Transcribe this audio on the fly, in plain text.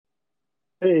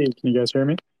Hey, can you guys hear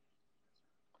me?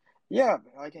 Yeah,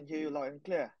 I can hear you loud and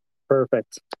clear.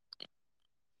 Perfect.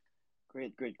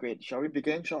 Great, great, great. Shall we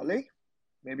begin shortly?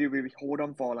 Maybe we hold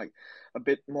on for like a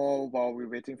bit more while we're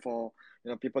waiting for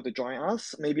people to join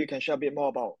us. Maybe you can share a bit more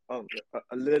about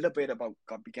a little bit about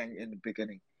Guppy Gang in the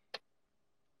beginning.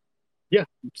 Yeah,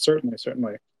 certainly,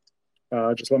 certainly.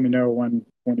 Just let me know when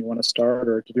you want to start,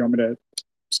 or do you want me to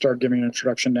start giving an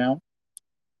introduction now?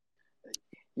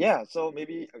 Yeah, so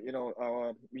maybe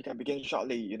we can begin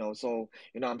shortly.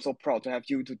 I'm so proud to have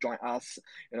you to join us.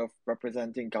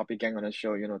 Representing Guppy Gang on the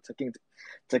show.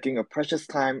 Taking a precious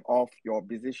time off your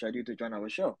busy schedule to join our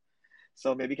show.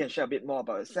 So maybe you can share a bit more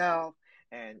about yourself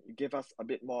and give us a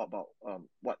bit more about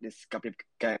what this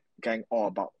gang all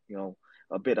about.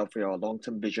 A bit of your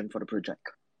long-term vision for the project.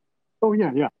 Oh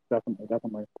yeah, yeah, definitely,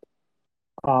 definitely.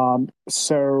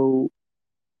 So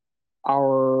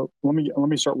our let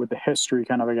me start with the history,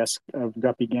 kind of, I guess, of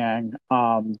Guppy Gang,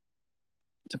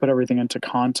 to put everything into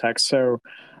context. So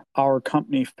our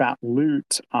company Fat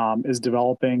Loot is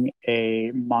developing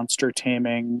a monster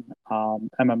taming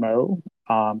MMO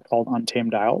called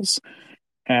Untamed Isles.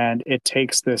 And it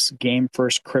takes this game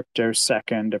first, crypto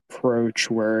second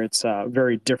approach where it's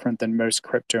very different than most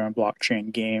crypto and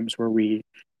blockchain games, where we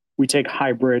take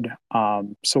hybrid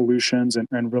solutions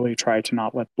and really try to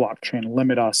not let blockchain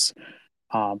limit us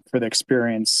for the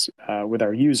experience with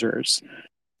our users.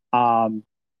 Um,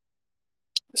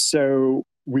 so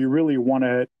we really want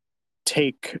to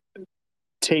take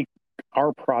take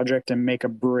our project and make a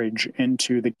bridge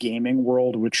into the gaming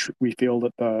world, which we feel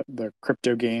that the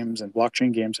crypto games and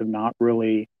blockchain games have not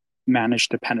really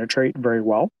managed to penetrate very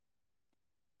well.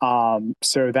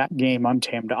 So that game,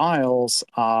 Untamed Isles,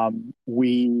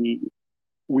 we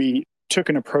took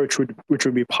an approach which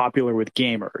would be popular with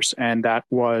gamers, and that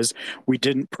was we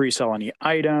didn't pre-sell any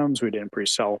items, we didn't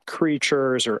pre-sell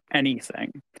creatures or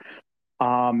anything.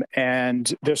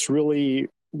 And this really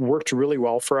worked really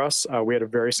well for us. We had a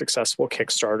very successful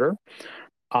Kickstarter,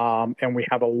 and we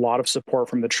have a lot of support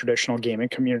from the traditional gaming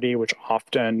community, which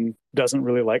often doesn't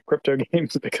really like crypto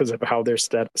games because of how they're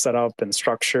set up and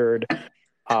structured.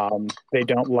 They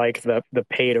don't like the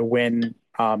pay to win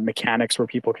mechanics where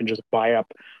people can just buy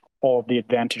up all of the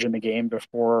advantage in the game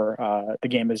before the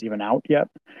game is even out yet.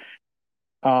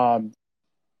 Um,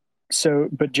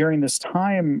 but during this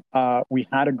time, we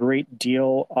had a great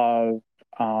deal of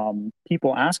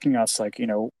people asking us, like,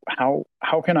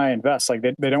 how can I invest? Like,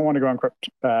 they don't want to go on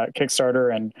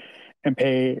Kickstarter and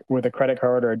pay with a credit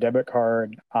card or a debit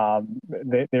card.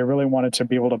 They really wanted to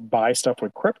be able to buy stuff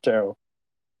with crypto,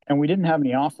 and we didn't have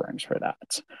any offerings for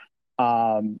that.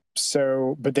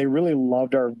 But they really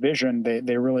loved our vision.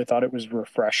 They really thought it was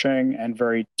refreshing and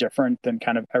very different than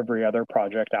kind of every other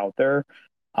project out there.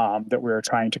 That we were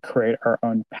trying to create our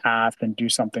own path and do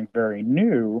something very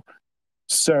new.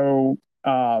 So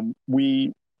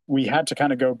we had to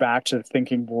kind of go back to the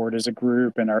thinking board as a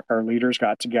group, and our leaders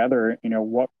got together.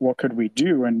 What could we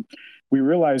do? And we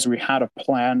realized we had a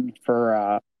plan for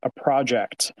a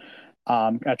project,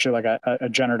 actually like a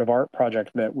generative art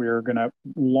project that we were going to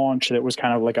launch, that was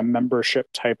kind of like a membership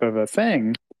type of a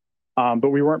thing. But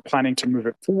we weren't planning to move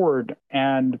it forward.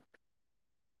 And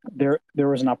there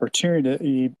was an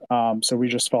opportunity, so we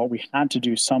just felt we had to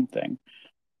do something.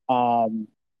 Um,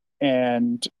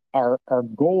 and our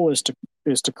goal is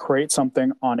to create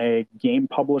something on a game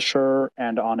publisher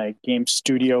and on a game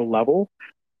studio level.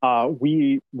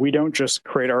 We don't just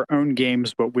create our own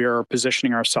games, but we are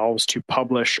positioning ourselves to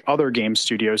publish other game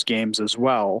studios' games as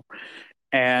well.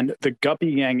 And the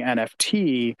Guppy Gang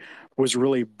NFT was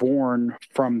really born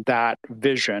from that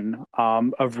vision,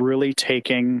 of really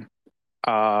taking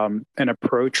an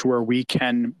approach where we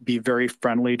can be very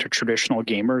friendly to traditional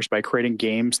gamers by creating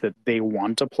games that they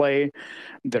want to play,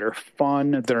 that are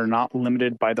fun, that are not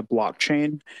limited by the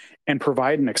blockchain, and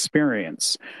provide an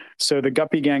experience. So the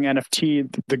Guppy Gang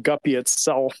NFT, the Guppy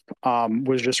itself,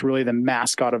 was just really the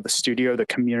mascot of the studio. The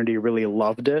community really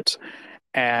loved it.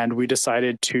 And we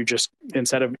decided to just,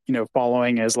 instead of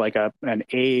following as like an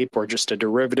ape or just a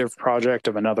derivative project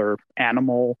of another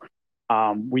animal,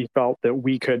 we felt that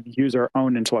we could use our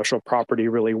own intellectual property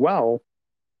really well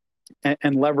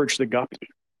and leverage the Guppy.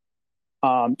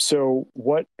 So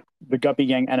what the Guppy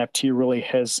Gang NFT really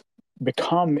has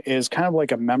become is kind of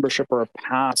like a membership or a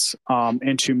pass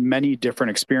into many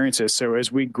different experiences. So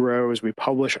as we grow, as we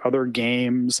publish other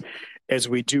games, as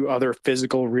we do other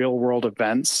physical real world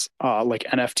events like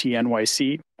NFT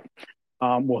NYC,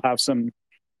 we'll have some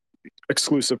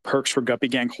exclusive perks for Guppy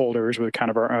Gang holders with kind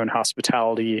of our own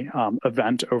hospitality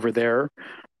event over there.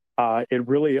 It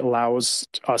really allows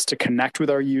us to connect with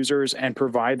our users and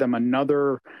provide them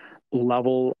another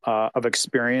level of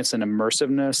experience and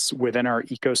immersiveness within our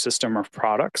ecosystem of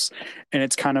products. And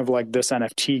it's kind of like this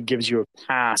NFT gives you a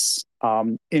pass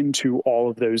into all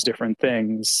of those different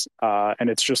things. And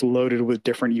it's just loaded with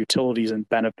different utilities and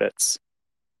benefits.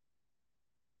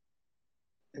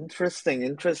 Interesting,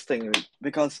 interesting.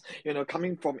 Because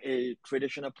coming from a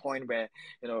traditional point where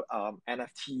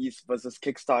NFTs versus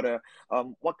Kickstarter,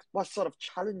 what sort of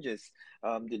challenges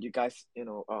did you guys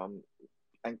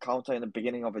encounter in the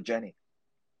beginning of a journey?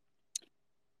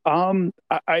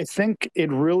 I think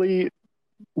it really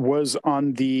was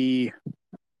on the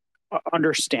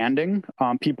understanding.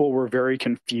 People were very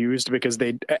confused because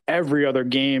they every other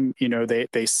game,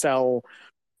 they sell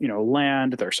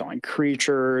land, they're selling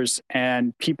creatures,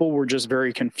 and people were just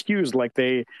very confused. Like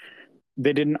they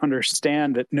didn't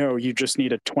understand that no, you just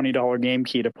need a $20 game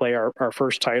key to play our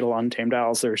first title, Untamed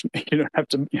Isles. There's you don't have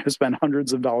to spend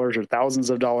hundreds of dollars or thousands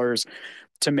of dollars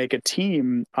to make a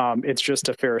team. It's just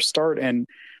a fair start. And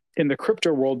in the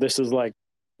crypto world, this is like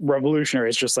revolutionary.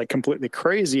 It's just like completely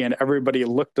crazy, and everybody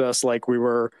looked at us like we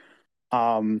were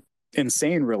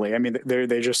insane. Really, I mean,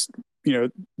 they just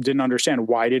didn't understand.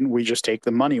 Why didn't we just take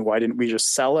the money? Why didn't we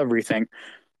just sell everything?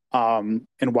 And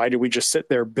why did we just sit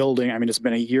there building? I mean, it's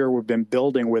been a year we've been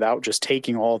building without just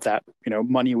taking all of that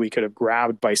money we could have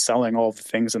grabbed by selling all of the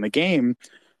things in the game,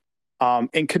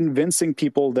 and convincing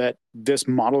people that this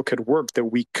model could work, that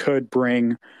we could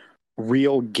bring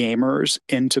real gamers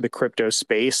into the crypto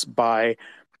space by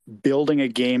building a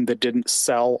game that didn't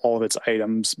sell all of its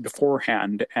items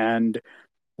beforehand and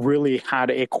really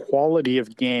had a quality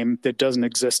of game that doesn't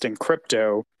exist in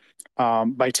crypto,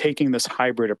 by taking this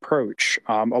hybrid approach.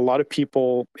 A lot of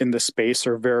people in the space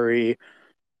are very,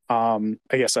 I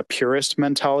guess, a purist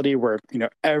mentality where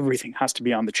everything has to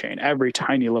be on the chain, every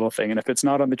tiny little thing, and if it's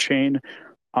not on the chain,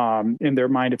 in their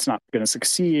mind, it's not going to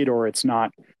succeed, or it's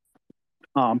not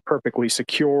perfectly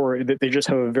secure. They just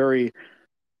have a very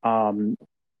um,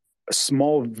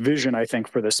 small vision, I think,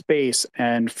 for the space,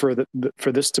 and for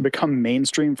this to become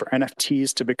mainstream, for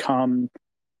NFTs to become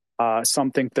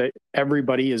something that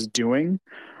everybody is doing.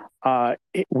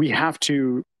 We have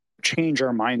to change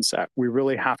our mindset. We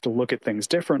really have to look at things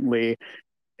differently.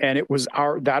 And it was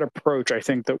that approach, I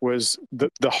think, that was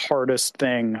the hardest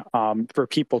thing for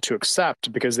people to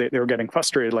accept, because they were getting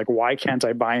frustrated. Like, why can't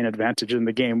I buy an advantage in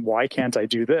the game? Why can't I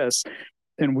do this?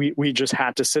 And we just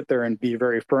had to sit there and be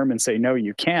very firm and say, no,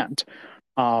 you can't.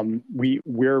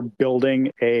 We're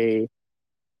building a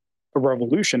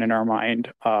revolution in our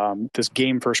mind, this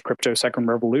game first, crypto second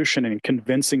revolution, and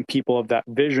convincing people of that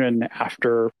vision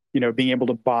after being able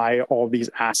to buy all these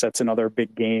assets in other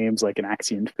big games like an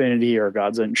Axie Infinity or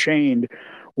Gods Unchained,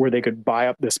 where they could buy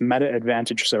up this meta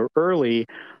advantage so early.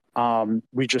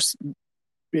 We just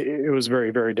it was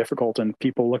very, very difficult, and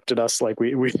people looked at us like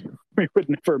we would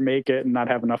never make it and not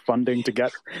have enough funding to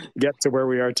get to where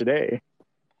we are today.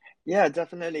 Yeah,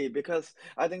 definitely. Because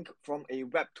I think from a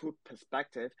Web2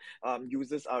 perspective,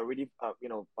 users are really,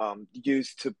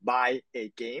 used to buy a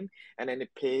game, and then they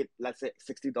pay, let's say,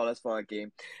 $60 for a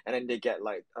game, and then they get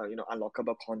like,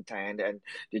 unlockable content, and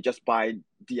they just buy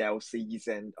DLCs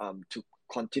and to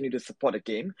continue to support the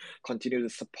game, continue to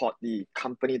support the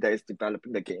company that is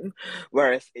developing the game.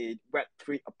 Whereas a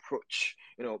Web3 approach,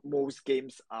 most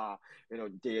games are,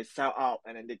 they sell out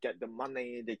and then they get the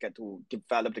money, they get to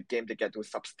develop the game, they get to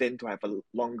sustain to have a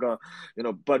longer,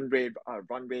 burn rate,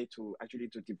 runway to actually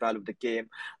to develop the game,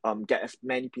 get as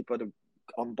many people to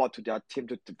on board to their team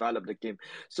to develop the game.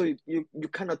 So you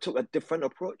kind of took a different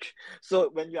approach. So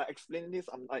when you are explaining this,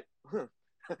 I'm like,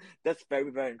 that's very,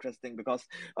 very interesting, because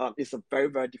it's a very,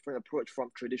 very different approach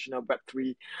from traditional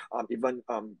Web3, even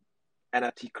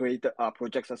NFT created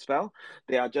projects as well.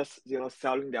 They are just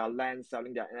selling their land,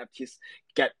 selling their NFTs,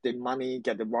 get the money,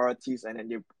 get the royalties, and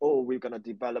then we're gonna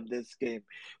develop this game.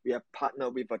 We have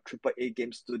partnered with a AAA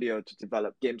game studio to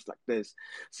develop games like this.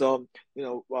 So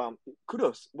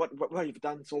kudos. What you've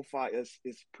done so far is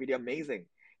pretty amazing.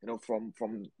 From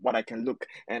what I can look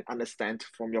and understand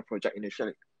from your project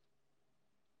initially.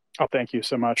 Oh, thank you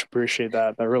so much. Appreciate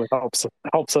that. That really helps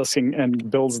us,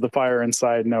 and builds the fire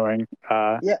inside, knowing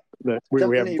Yeah, that we have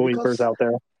definitely. believers Because out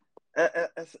there.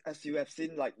 as you have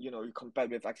seen, like you compare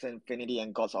with Axie Infinity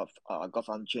and Gods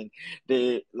Unchained,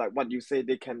 they, like what you say,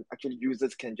 they can actually,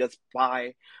 users can just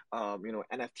buy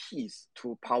NFTs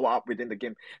to power up within the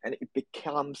game, and it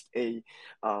becomes a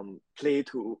pay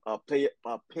to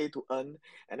earn,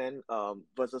 and then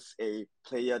versus a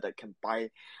player that can buy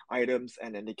items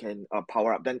and then they can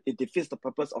power up. Then it defeats the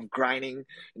purpose of grinding,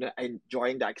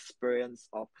 enjoying the experience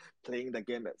of playing the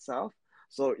game itself.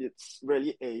 So it's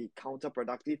really a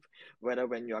counterproductive, whether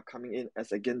when you are coming in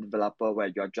as a game developer where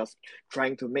you are just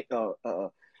trying to make a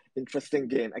interesting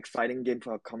game, exciting game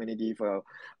for a community, for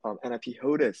NFT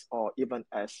holders, or even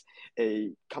as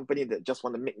a company that just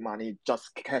want to make money,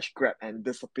 just cash grab and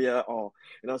disappear, or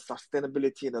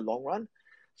sustainability in the long run.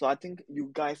 So I think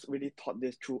you guys really thought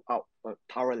this through out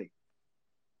thoroughly.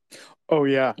 Oh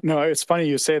yeah, no, it's funny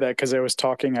you say that because I was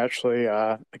talking actually,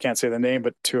 I can't say the name,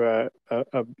 but to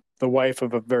the wife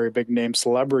of a very big name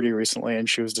celebrity recently, and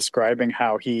she was describing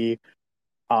how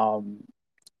um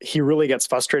he really gets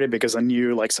frustrated because a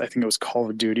new, like, I think it was Call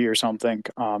of Duty or something,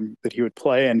 that he would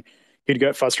play, and he'd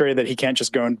get frustrated that he can't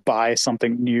just go and buy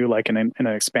something new, like an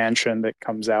expansion that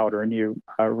comes out or a new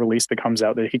release that comes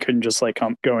out, that he couldn't just like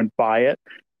go and buy it.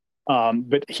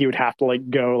 But he would have to like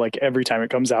go like every time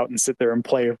it comes out and sit there and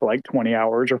play for like 20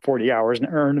 hours or 40 hours and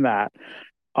earn that.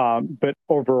 But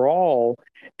overall,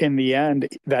 in the end,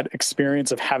 that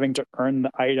experience of having to earn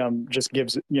the item just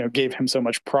gave him so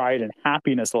much pride and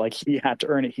happiness that like he had to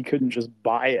earn it. He couldn't just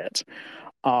buy it.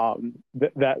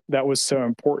 That was so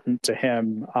important to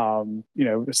him.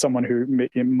 Someone who,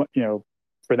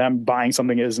 for them, buying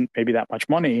something isn't maybe that much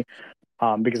money,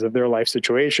 because of their life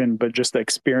situation, but just the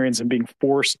experience and being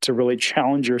forced to really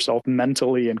challenge yourself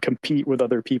mentally and compete with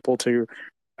other people to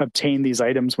obtain these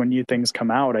items when new things come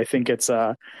out. I think it's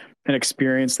an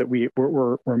experience that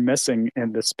we're missing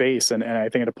in the space, and I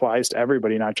think it applies to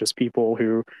everybody, not just people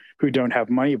who don't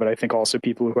have money, but I think also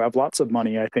people who have lots of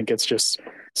money. I think it's just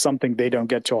something they don't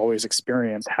get to always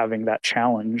experience, having that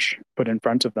challenge put in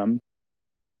front of them.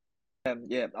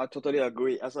 Yeah, I totally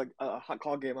agree. As a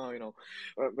hardcore gamer,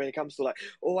 when it comes to like,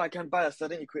 oh, I can buy a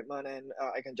certain equipment and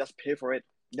I can just pay for it,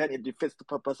 then it defeats the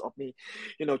purpose of me,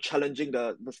 challenging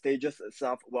the stages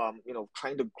itself.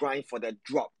 Trying to grind for that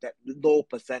drop, that low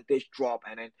percentage drop,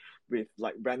 and then with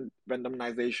like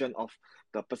randomization of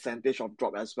the percentage of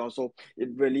drop as well. So it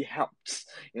really helps,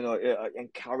 it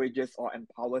encourages or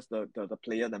empowers the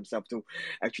player themselves to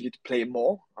actually to play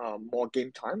more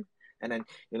game time, and then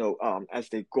as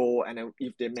they go, and then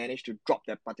if they manage to drop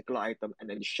that particular item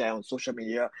and then share on social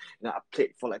media, I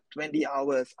played for like 20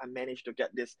 hours, I managed to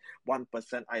get this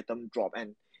 1% item drop,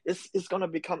 and it's gonna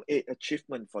become a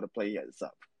achievement for the player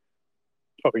itself.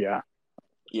 Oh yeah,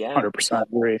 Yeah. 100%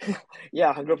 agree.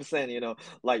 Yeah, 100%.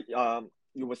 Like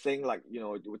you were saying, like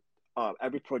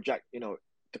every project,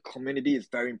 the community is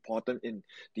very important in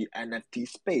the NFT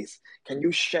space. Can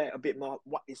you share a bit more?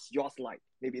 What is yours like?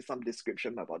 Maybe some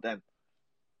description about them.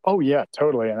 Oh yeah,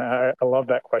 totally. And I love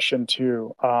that question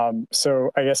too.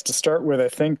 So I guess to start with, I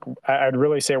think I'd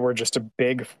really say we're just a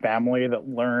big family that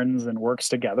learns and works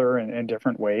together in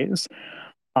different ways.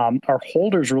 Our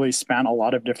holders really span a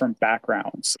lot of different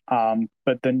backgrounds,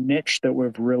 but the niche that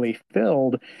we've really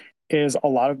filled is a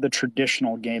lot of the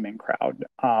traditional gaming crowd,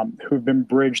 who've been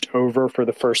bridged over for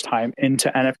the first time into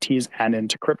NFTs and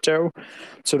into crypto.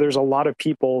 So there's a lot of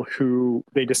people who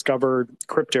they discovered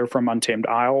crypto from Untamed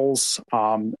Isles,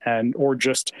 and or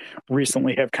just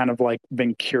recently have kind of like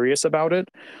been curious about it.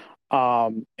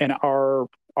 And our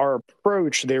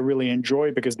approach they really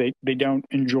enjoy because they don't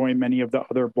enjoy many of the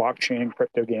other blockchain and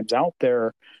crypto games out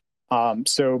there.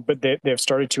 But they've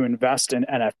started to invest in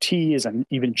NFTs and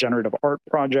even generative art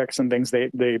projects and things.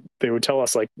 They would tell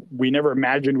us like, we never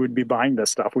imagined we'd be buying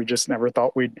this stuff. We just never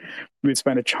thought we'd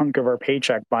spend a chunk of our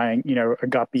paycheck buying, a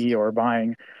Guppy or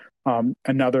buying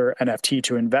another NFT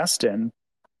to invest in.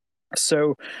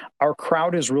 So our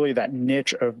crowd is really that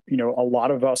niche of, a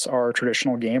lot of us are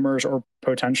traditional gamers or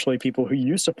potentially people who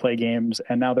used to play games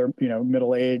and now they're,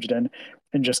 middle aged and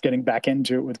just getting back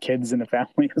into it with kids and a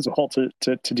family as well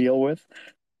to deal with.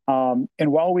 And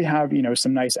while we have,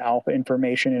 some nice alpha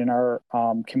information in our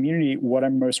community, what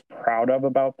I'm most proud of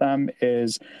about them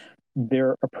is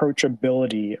their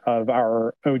approachability of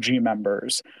our OG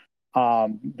members,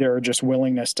 their just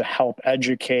willingness to help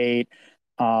educate,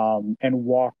 and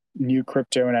walk new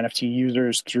crypto and NFT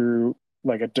users through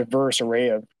like a diverse array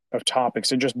of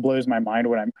topics. It just blows my mind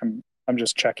when I'm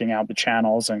just checking out the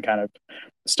channels and kind of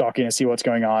stalking to see what's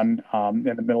going on,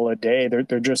 in the middle of the day.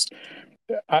 They're just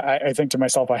I think to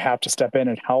myself, I have to step in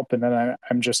and help, and then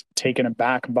I'm just taken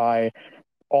aback by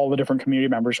all the different community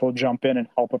members who will jump in and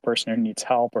help a person who needs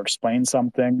help or explain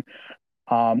something.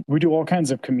 We do all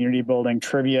kinds of community building,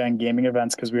 trivia, and gaming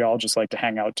events because we all just like to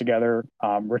hang out together.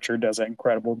 Richard does an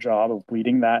incredible job of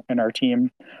leading that in our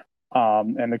team,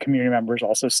 and the community members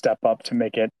also step up to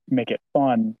make it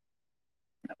fun.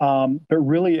 But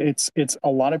really, it's a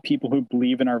lot of people who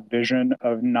believe in our vision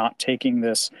of not taking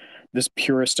this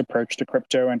purist approach to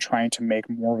crypto and trying to make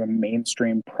more of a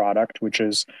mainstream product, which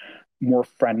is more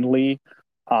friendly,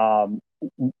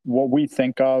 what we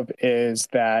think of is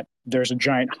that there's a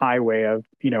giant highway of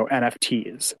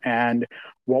NFTs, and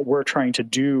what we're trying to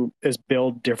do is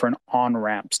build different on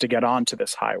ramps to get onto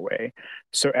this highway.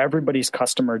 So everybody's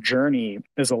customer journey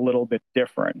is a little bit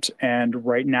different, and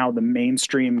right now the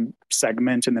mainstream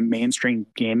segment and the mainstream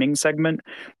gaming segment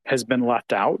has been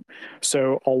left out.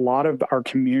 So a lot of our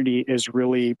community is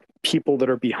really people that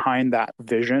are behind that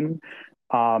vision,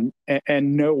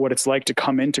 and know what it's like to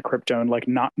come into crypto and like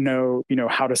not know,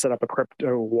 how to set up a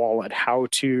crypto wallet, how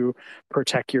to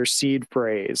protect your seed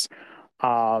phrase.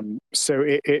 So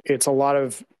it's a lot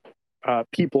of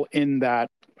people in that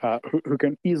who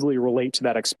can easily relate to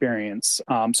that experience.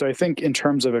 So I think in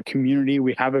terms of a community,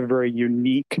 we have a very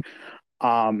unique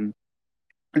um,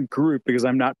 group, because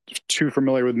I'm not too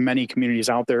familiar with many communities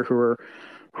out there who are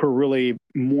really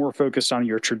more focused on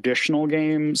your traditional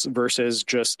games versus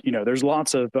just, there's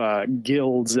lots of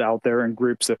guilds out there and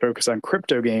groups that focus on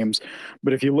crypto games.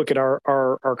 But if you look at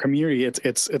our community,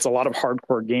 it's a lot of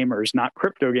hardcore gamers, not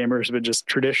crypto gamers, but just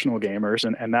traditional gamers.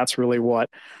 And that's really what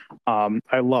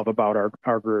I love about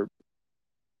our group.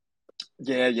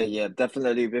 Yeah,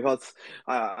 definitely. Because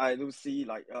I do see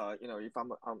like if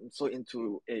I'm so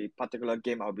into a particular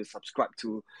game, I'll be subscribed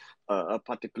to a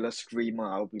particular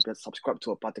streamer. I'll be subscribed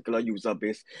to a particular user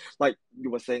base. Like you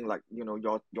were saying, like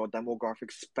your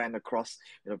demographics span across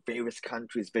various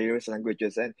countries, various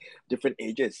languages, and different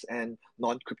ages, and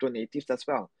non-crypto natives as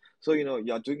well. So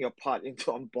you're doing your part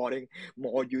into onboarding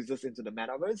more users into the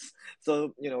metaverse.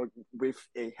 So with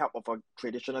a help of a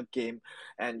traditional game,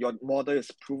 and your model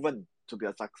is proven to be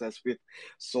a success with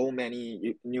so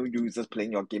many new users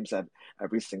playing your games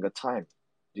every single time.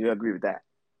 Do you agree with that?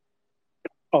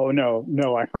 Oh no,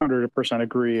 I 100%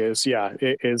 agree. Is yeah,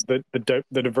 it is the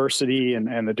diversity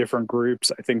and the different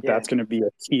groups. I think Yeah, that's going to be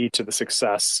a key to the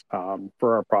success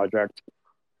for our project.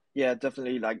 yeah,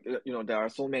 definitely. Like there are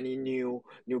so many new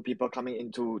people coming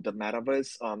into the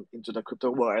metaverse, into the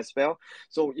crypto world as well.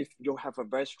 So if you have a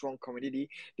very strong community,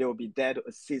 they will be there to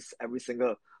assist every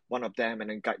single one of them and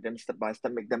then guide them step by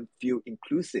step, make them feel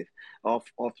inclusive of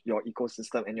your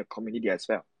ecosystem and your community as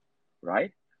well,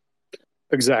 right?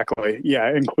 Exactly.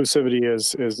 Yeah, inclusivity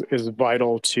is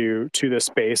vital to this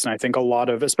space, and I think a lot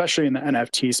of, especially in the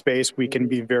NFT space, we can Mm-hmm.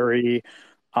 be very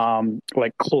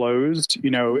like closed.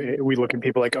 We look at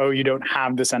people like, oh, you don't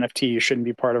have this NFT, you shouldn't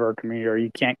be part of our community, or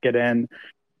you can't get in.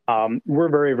 We're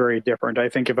very, very different. I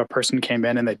think if a person came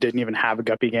in and they didn't even have a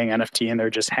Guppy Gang NFT and they're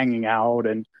just hanging out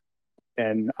and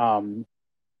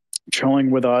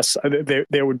chilling with us,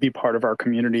 they would be part of our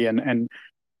community. And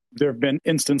there have been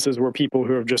instances where people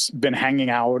who have just been hanging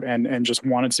out and just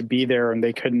wanted to be there and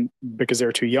they couldn't because they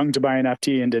were too young to buy an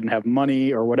NFT and didn't have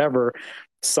money or whatever.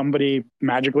 Somebody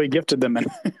magically gifted them an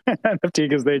NFT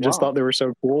because they just thought Wow. they were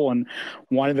so cool and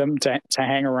wanted them to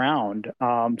hang around.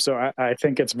 So I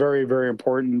think it's very, very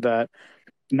important that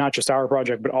not just our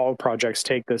project, but all projects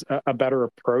take this a better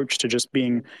approach to just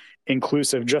being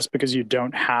inclusive. Just because you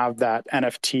don't have that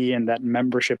NFT and that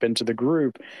membership into the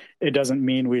group, it doesn't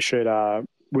mean we should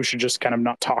just kind of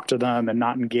not talk to them and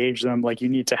not engage them. Like, you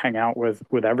need to hang out with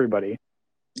everybody.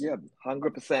 Yeah,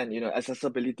 100%.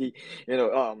 Accessibility,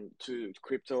 to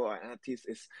crypto or NFTs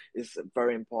is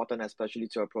very important, especially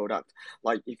to a product.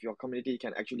 Like if your community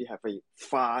can actually have a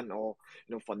fun, or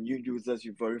for new users,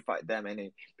 you verify them and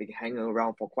they've been hanging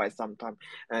around for quite some time,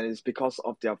 and it's because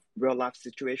of their real life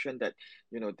situation that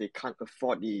they can't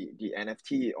afford the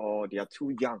NFT, or they are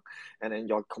too young, and then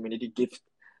your community gives.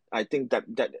 I think that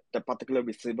the particular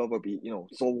receiver will be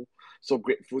so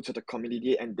grateful to the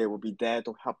community, and they will be there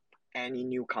to help any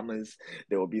newcomers.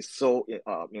 They will be so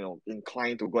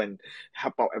inclined to go and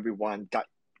help out everyone, guide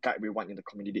everyone in the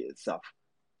community itself.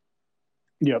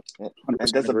 Yep, Yeah. And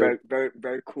 100% that's a agree.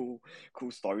 very cool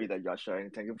story that you are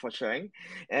sharing. Thank you for sharing.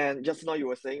 And just now you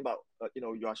were saying about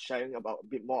you are sharing about a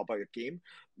bit more about your game.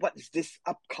 What is this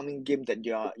upcoming game that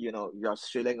you are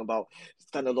sharing about,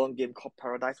 standalone game called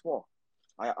Paradise War?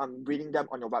 I'm reading them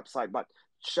on your website, but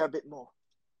share a bit more.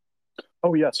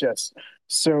 Oh yes, yes.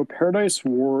 So Paradise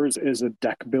Wars is a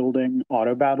deck building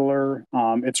auto battler.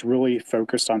 It's really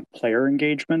focused on player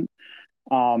engagement.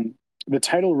 The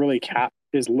title really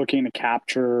is looking to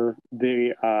capture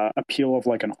the appeal of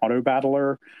like an auto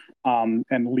battler, and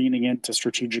leaning into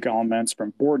strategic elements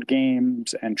from board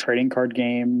games and trading card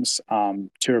games,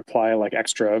 to apply like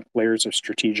extra layers of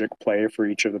strategic play for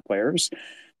each of the players.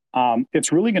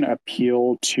 It's really going to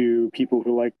appeal to people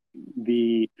who like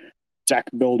the deck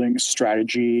building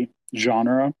strategy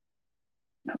genre.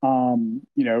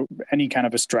 Any kind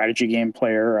of a strategy game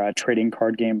player, a trading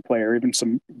card game player, even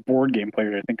some board game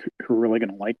players, I think, who are really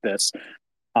going to like this.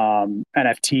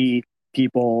 NFT.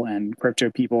 people and crypto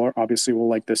people obviously will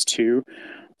like this too.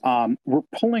 We're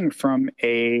pulling from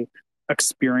a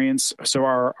experience. So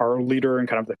our leader and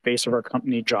kind of the face of our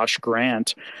company, Josh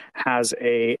Grant, has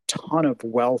a ton of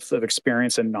wealth of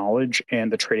experience and knowledge in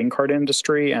the trading card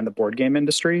industry and the board game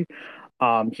industry.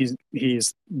 He's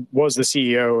was the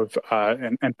CEO of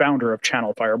and founder of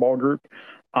Channel Fireball Group,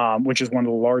 which is one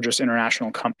of the largest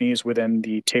international companies within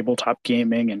the tabletop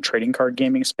gaming and trading card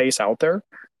gaming space out there.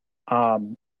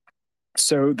 Um,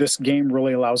 so this game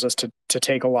really allows us to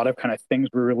take a lot of kind of things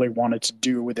we really wanted to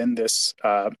do within this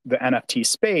the NFT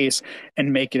space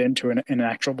and make it into an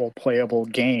actual playable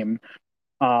game.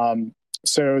 Um,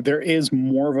 so there is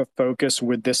more of a focus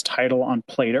with this title on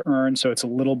play to earn. So it's a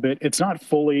little bit, it's not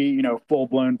fully, full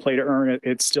blown play to earn.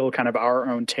 It's still kind of our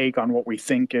own take on what we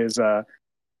think is a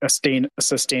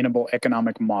sustainable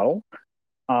economic model.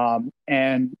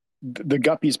 And the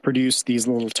Guppies produce these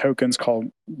little tokens called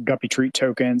Guppy treat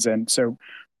tokens. And so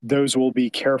those will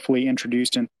be carefully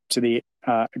introduced into the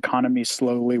economy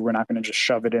slowly. We're not going to just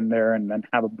shove it in there and then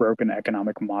have a broken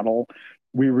economic model.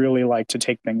 We really like to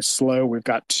take things slow. We've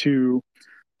got two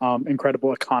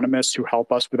incredible economists who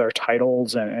help us with our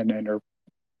titles and are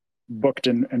booked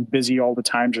and busy all the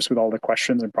time just with all the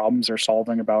questions and problems they're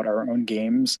solving about our own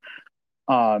games.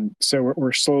 So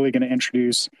we're slowly going to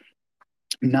introduce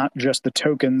not just the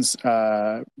tokens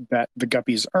that the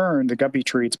Guppies earn, the Guppy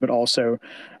treats, but also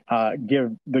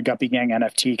give the Guppy Gang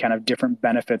NFT kind of different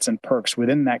benefits and perks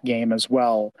within that game as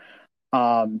well.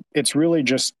 It's really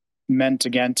just meant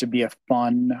again to be a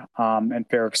fun and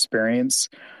fair experience,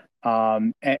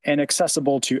 and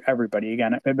accessible to everybody.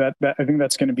 Again, I think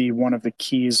that's going to be one of the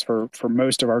keys for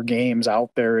most of our games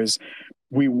out there is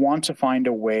we want to find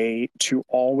a way to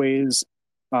always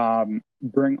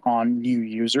bring on new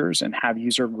users and have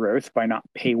user growth by not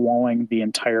paywalling the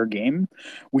entire game.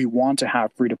 We want to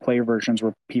have free to play versions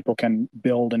where people can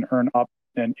build and earn up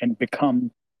and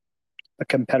become a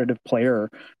competitive player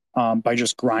by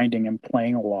just grinding and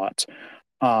playing a lot.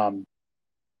 And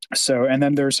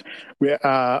then there's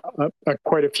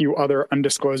quite a few other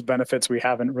undisclosed benefits we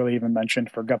haven't really even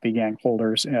mentioned for Guppy Gang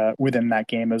holders within that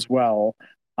game as well.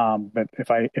 But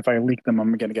if I leak them,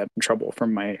 I'm going to get in trouble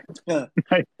from my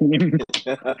team.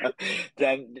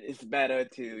 Then it's better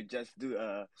to just do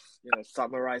a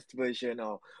summarized version,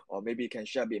 or maybe you can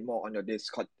share a bit more on your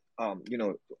Discord,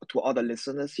 to other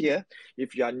listeners here.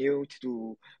 If you are new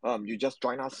to you just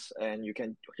join us, and you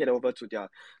can head over to their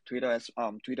Twitter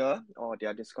or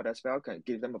their Discord as well. Can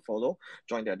give them a follow,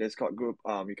 join their Discord group.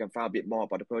 You can find a bit more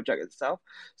about the project itself.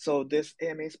 So this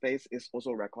AMA space is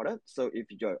also recorded, so if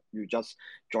you just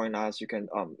join us, you can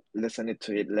listen it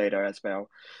to it later as well.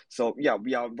 So yeah,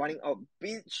 we are running a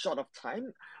bit short of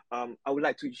time. I would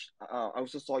like to. I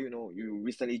also saw you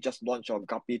recently just launched your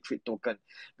Guppy Treat token.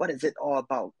 What is it all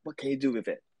about? What can you do with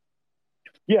it?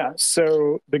 Yeah,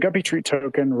 so the Guppy Treat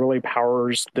token really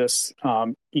powers this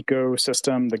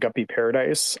ecosystem, the Guppy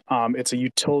Paradise. It's a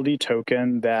utility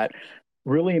token that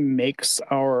really makes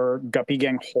our Guppy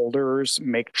Gang holders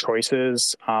make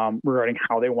choices regarding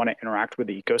how they want to interact with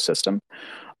the ecosystem.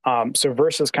 So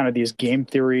versus kind of these game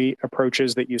theory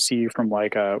approaches that you see from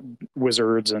like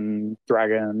Wizards and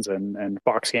Dragons and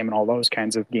Fox Game and all those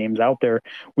kinds of games out there,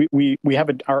 we have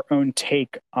our own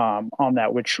take on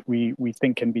that, which we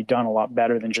think can be done a lot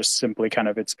better than just simply kind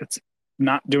of it's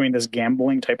not doing this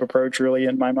gambling type approach really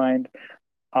in my mind,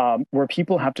 where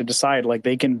people have to decide like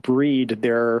they can breed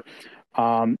their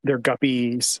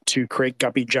guppies to create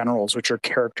guppy generals, which are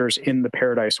characters in the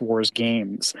Paradise Wars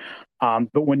games.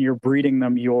 But when you're breeding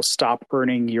them, you'll stop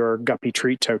earning your guppy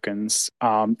treat tokens,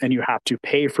 and you have to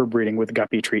pay for breeding with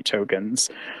guppy treat tokens.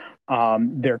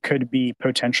 There could be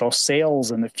potential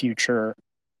sales in the future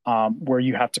where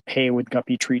you have to pay with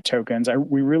guppy treat tokens.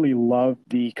 We really love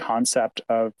the concept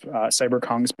of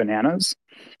CyberKong's bananas.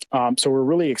 So we're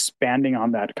really expanding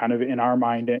on that kind of in our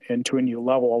mind into a new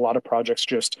level. A lot of projects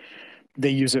just they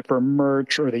use it for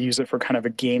merch or they use it for kind of a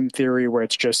game theory where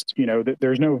it's just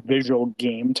there's no visual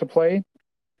game to play.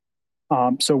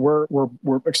 So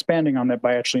we're expanding on that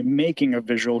by actually making a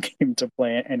visual game to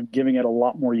play and giving it a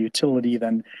lot more utility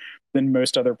than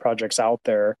most other projects out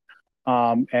there.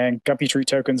 And Guppy Treat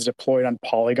tokens deployed on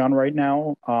Polygon right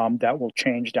now. That will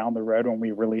change down the road when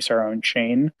we release our own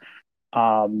chain.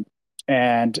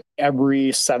 And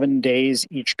every 7 days,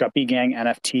 each Guppy Gang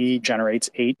NFT generates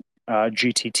 8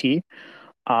 GTT.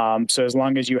 So as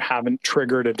long as you haven't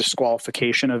triggered a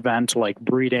disqualification event like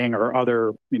breeding or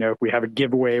other, if we have a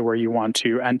giveaway where you want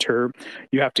to enter,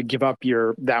 you have to give up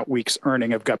that week's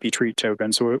earning of Guppy Treat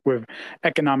token. So we've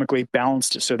economically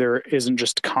balanced it so there isn't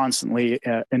just constantly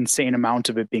an insane amount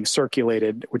of it being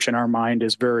circulated, which in our mind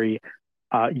is very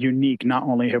unique. Not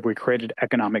only have we created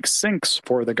economic sinks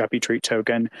for the Guppy Treat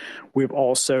token, we've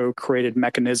also created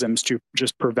mechanisms to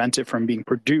just prevent it from being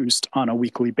produced on a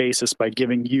weekly basis by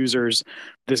giving users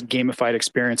this gamified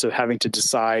experience of having to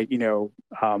decide,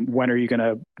 when are you going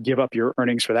to give up your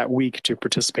earnings for that week to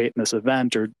participate in this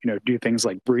event, or do things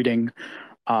like breeding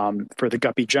for the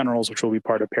Guppy Generals, which will be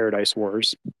part of Paradise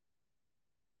Wars.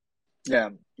 Yeah,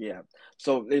 yeah.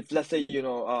 So if let's say,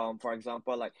 for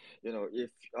example, like, if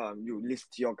you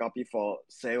list your Guppy for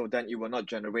sale, then it will not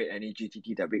generate any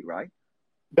GTT that week, right?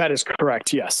 That is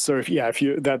correct. Yes. So if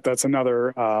you that's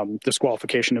another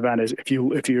disqualification event is if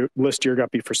you list your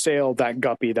guppy for sale, that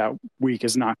guppy that week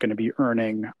is not going to be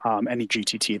earning any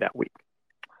GTT that week.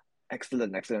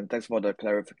 Excellent, excellent. Thanks for the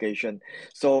clarification.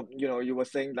 So, you were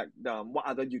saying like what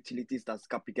other utilities does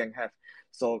Guppy Gang have?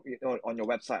 So, on your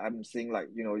website, I'm seeing like,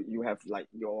 you have like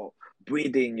your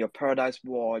breeding, your Paradise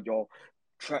War, your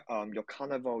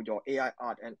carnival, your AI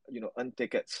art, and earn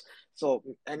tickets. So,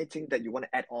 anything that you want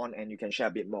to add on, and you can share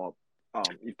a bit more,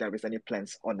 if there is any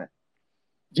plans on that.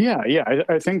 Yeah, yeah.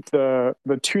 I think the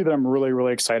two that I'm really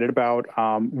really excited about.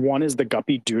 One is the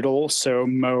Guppy Doodle. So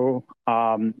Mo,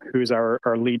 who's our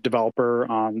lead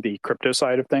developer on the crypto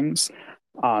side of things,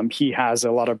 he has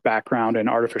a lot of background in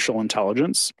artificial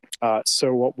intelligence.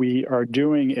 So what we are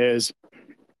doing is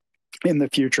in the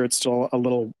future, it's still a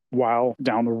little while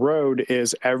down the road,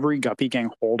 is every Guppy Gang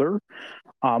holder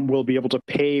will be able to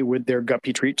pay with their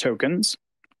Guppy Treat tokens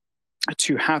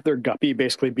to have their guppy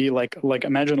basically be like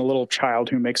imagine a little child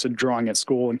who makes a drawing at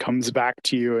school and comes back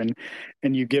to you,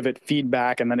 and you give it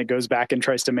feedback, and then it goes back and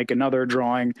tries to make another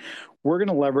drawing. We're going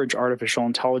to leverage artificial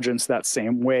intelligence that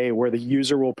same way, where the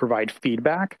user will provide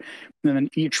feedback, and then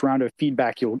each round of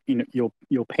feedback you'll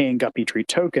pay in Guppy Treat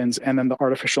tokens, and then the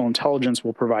artificial intelligence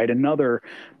will provide another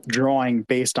drawing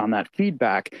based on that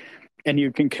feedback, and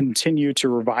you can continue to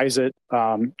revise it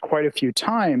quite a few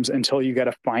times until you get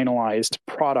a finalized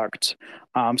product.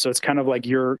 So it's kind of like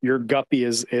your guppy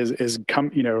is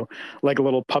come, like a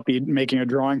little puppy making a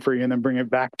drawing for you and then bring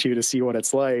it back to you to see what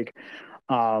it's like.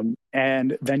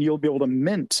 And then you'll be able to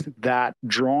mint that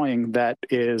drawing that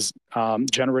is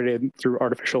generated through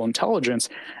artificial intelligence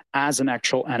as an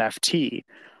actual NFT.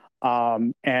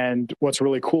 And what's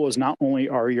really cool is not only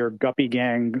are your Guppy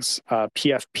Gang's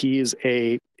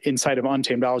PFPs inside of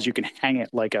Untamed Owls, you can hang it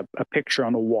like a picture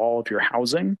on the wall of your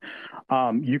housing.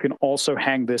 You can also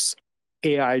hang this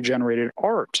AI generated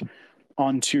art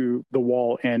onto the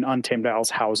wall in Untamed Owls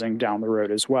housing down the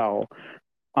road as well.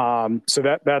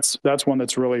 So that's one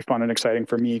that's really fun and exciting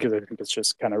for me because I think it's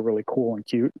just kind of really cool and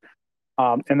cute.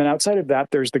 And then outside of that,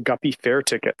 there's the Guppy Fair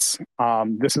tickets.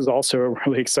 This is also a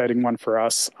really exciting one for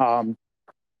us.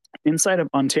 Inside of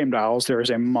Untamed Owls, there is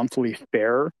a monthly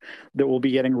fair that will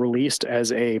be getting released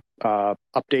as a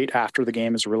update after the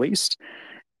game is released.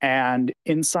 And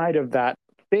inside of that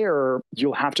fair,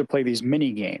 you'll have to play these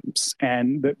mini games,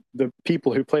 and the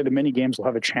people who play the mini games will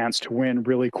have a chance to win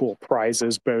really cool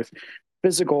prizes, both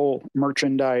physical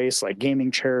merchandise like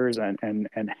gaming chairs and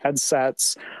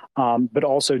headsets, but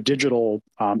also digital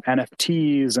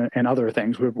NFTs and other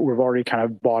things. We've already kind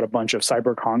of bought a bunch of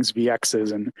CyberKong's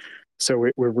VXs, and so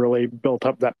we've really built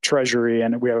up that treasury,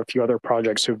 and we have a few other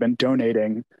projects who've been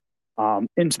donating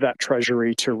into that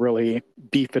treasury to really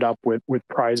beef it up with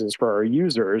prizes for our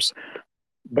users.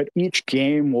 But each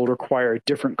game will require a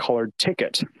different colored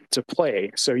ticket to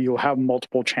play. So you'll have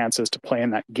multiple chances to play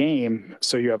in that game.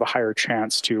 So you have a higher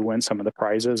chance to win some of the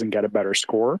prizes and get a better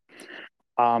score.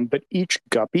 But each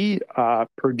guppy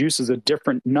produces a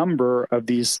different number of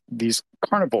these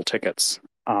carnival tickets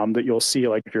that you'll see.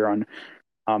 Like if you're on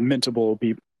Mintable, will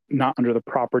be not under the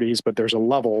properties, but there's a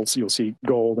levels. You'll see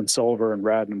gold and silver and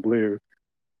red and blue.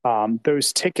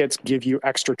 Those tickets give you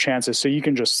extra chances. So you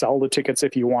can just sell the tickets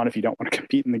if you want, if you don't want to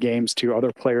compete in the games, to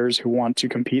other players who want to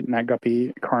compete in that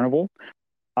Guppy Carnival.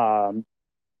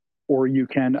 Or you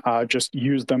can just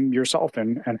use them yourself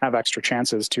and have extra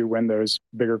chances to win those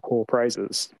bigger, cool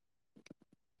prizes.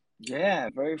 Yeah,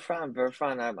 very fun, very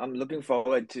fun. I'm looking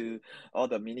forward to all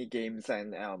the mini games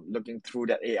and looking through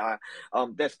that AI.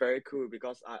 That's very cool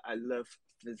because I love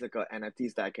physical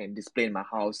NFTs that I can display in my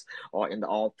house or in the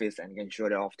office and can show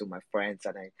it off to my friends,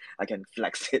 and I can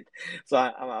flex it. So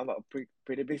I'm a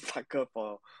pretty big sucker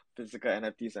for physical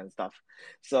NFTs and stuff.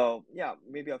 So yeah,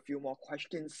 maybe a few more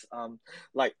questions.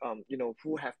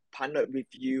 Who have partnered with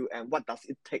you, and what does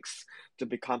it takes to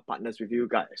become partners with you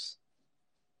guys?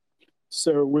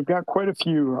 So we've got quite a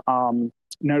few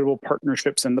notable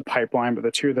partnerships in the pipeline, but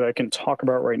the two that I can talk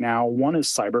about right now, one is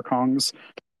CyberKong's.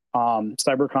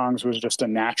 CyberKong's was just a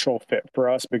natural fit for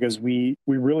us because we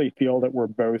really feel that we're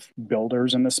both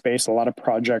builders in the space. A lot of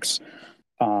projects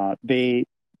they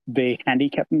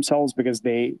handicap themselves because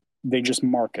they just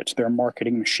market. They're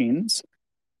marketing machines.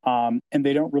 And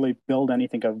they don't really build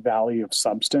anything of value of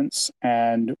substance.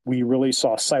 And we really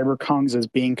saw cyberkongs as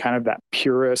being kind of that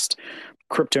purist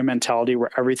crypto mentality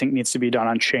where everything needs to be done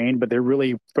on chain, but they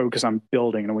really focus on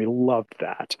building, and we loved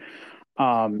that.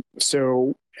 And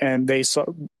they saw,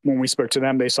 when we spoke to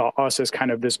them, they saw us as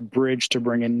kind of this bridge to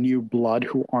bring in new blood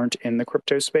who aren't in the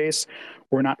crypto space.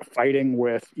 We're not fighting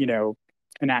with,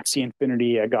 an Axie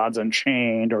Infinity, a Gods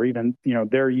Unchained, or even,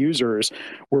 their users.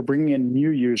 We're bringing in new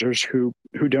users who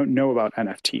don't know about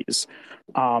NFTs.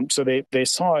 So they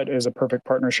saw it as a perfect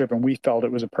partnership, and we felt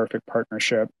it was a perfect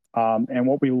partnership. And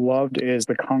what we loved is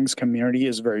the Kongs community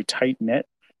is very tight knit.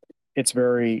 It's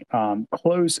very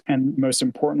close, and most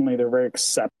importantly, they're very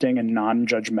accepting and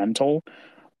non-judgmental.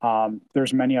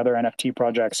 There's many other NFT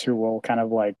projects who will kind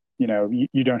of like,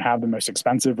 you don't have the most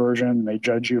expensive version. They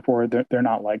judge you for it. They're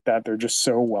not like that. They're just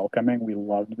so welcoming. We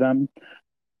loved them.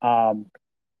 Um,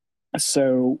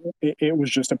 so it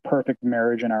was just a perfect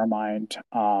marriage in our mind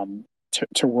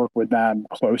to work with them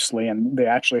closely. And they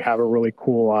actually have a really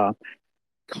cool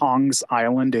Kong's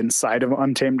Island inside of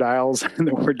Untamed Isles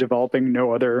that we're developing.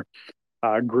 No other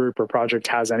group or project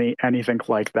has anything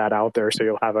like that out there. So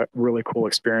you'll have a really cool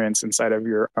experience inside of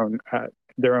your own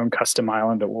their own custom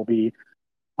island that we'll be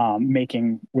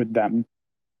making with them.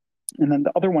 And then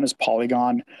the other one is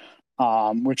Polygon,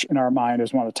 which in our mind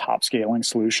is one of the top scaling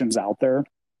solutions out there.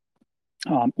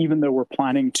 Even though we're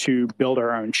planning to build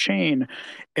our own chain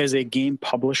as a game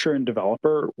publisher and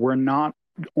developer, we're not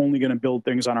only going to build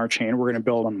things on our chain, we're going to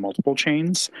build on multiple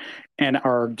chains. And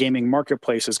our gaming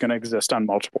marketplace is going to exist on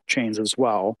multiple chains as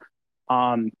well.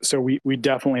 So we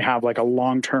definitely have like a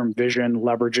long-term vision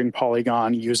leveraging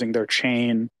Polygon, using their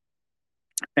chain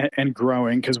and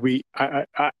growing, because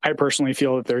I personally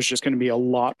feel that there's just going to be a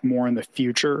lot more in the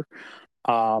future.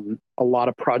 A lot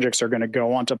of projects are going to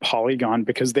go onto Polygon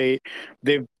because they've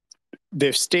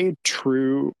stayed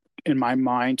true in my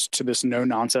mind to this no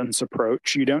nonsense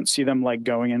approach. You don't see them like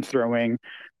going and throwing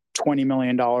 $20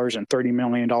 million and $30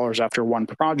 million after one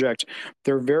project.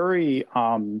 They're very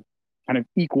kind of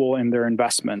equal in their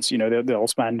investments. They'll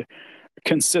spend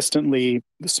consistently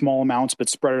small amounts, but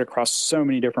spread it across so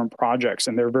many different projects,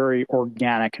 and they're very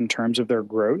organic in terms of their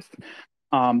growth.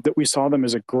 That we saw them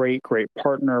as a great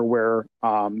partner where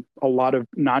a lot of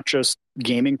not just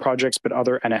gaming projects, but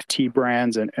other NFT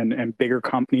brands and bigger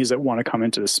companies that want to come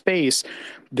into the space,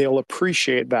 they'll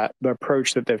appreciate the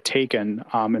approach that they've taken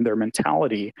and their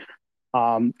mentality.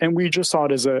 And we just saw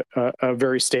it as a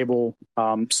very stable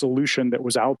solution that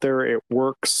was out there. It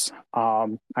works.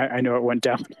 I know it went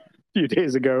down a few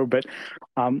days ago, but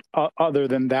other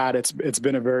than that, it's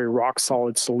been a very rock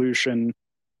solid solution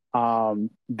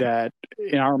that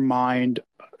in our mind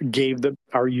gave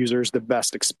our users the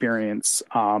best experience.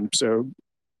 So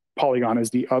Polygon is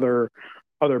the other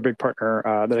big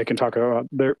partner that I can talk about.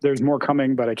 There's more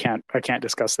coming, but I can't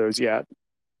discuss those yet.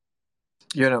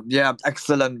 Yeah,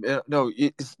 excellent.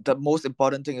 It's the most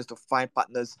important thing is to find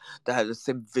partners that have the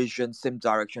same vision, same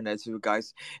direction as you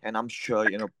guys. And I'm sure,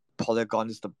 Polygon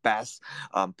is the best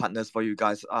partners for you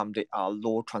guys. They are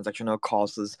low transactional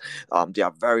costs. They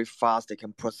are very fast. They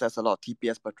can process a lot of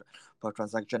TPS per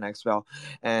transaction as well,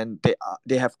 and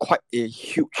they have quite a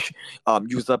huge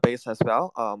user base as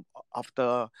well.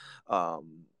 After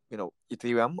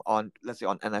Ethereum, on let's say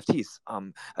on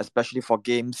NFTs, especially for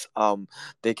games,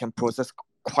 they can process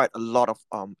quite a lot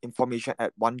of information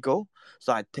at one go.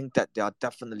 So I think that they are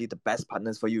definitely the best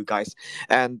partners for you guys,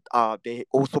 and they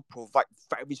also provide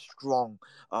very strong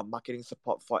marketing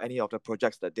support for any of the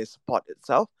projects that they support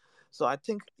itself. So I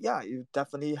think, yeah, it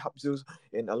definitely helps you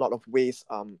in a lot of ways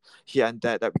here and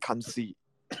there that we can't see.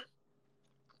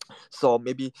 So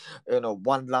maybe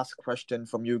one last question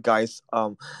from you guys.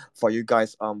 For you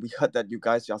guys, we heard that you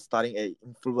guys are starting a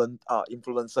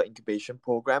influencer incubation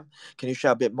program. Can you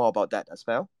share a bit more about that as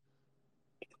well?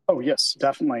 Oh yes,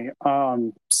 definitely.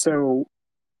 So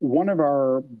one of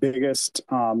our biggest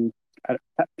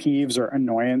pet peeves or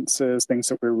annoyances, things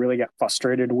that we really get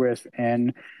frustrated with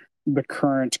in the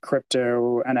current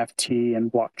crypto, NFT,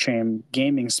 and blockchain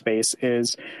gaming space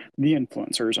is the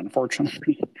influencers,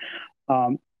 unfortunately.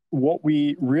 What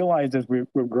we realized as we've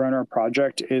grown our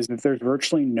project is that there's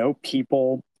virtually no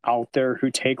people out there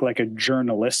who take like a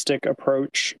journalistic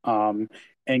approach and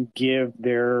give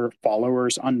their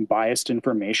followers unbiased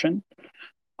information.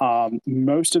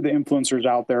 Most of the influencers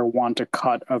out there want a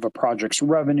cut of a project's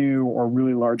revenue or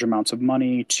really large amounts of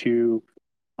money to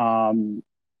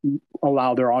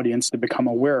allow their audience to become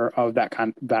aware of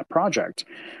that project.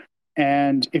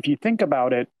 And if you think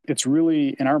about it, it's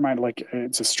really in our mind like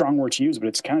it's a strong word to use, but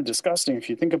it's kind of disgusting if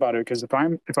you think about it. Because if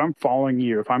I'm following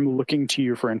you, if I'm looking to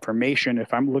you for information,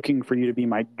 if I'm looking for you to be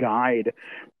my guide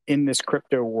in this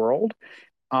crypto world,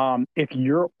 if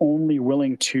you're only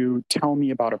willing to tell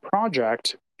me about a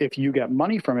project, if you get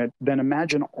money from it, then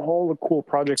imagine all the cool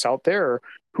projects out there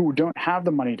who don't have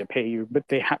the money to pay you, but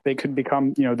they could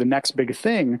become the next big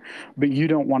thing, but you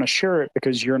don't want to share it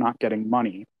because you're not getting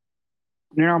money.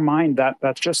 In our mind,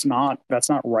 that's not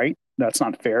right. That's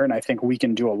not fair, and I think we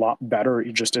can do a lot better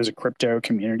just as a crypto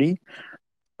community.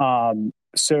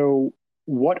 So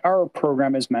what our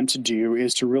program is meant to do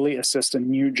is to really assist a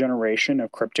new generation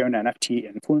of crypto and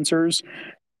NFT influencers,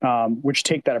 which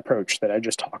take that approach that I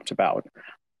just talked about.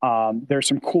 There's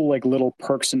some cool like little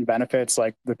perks and benefits,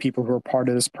 like the people who are part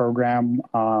of this program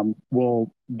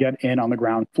will get in on the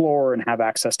ground floor and have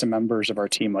access to members of our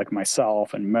team like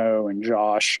myself and Mo and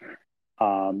Josh,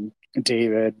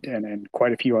 David, and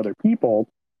quite a few other people.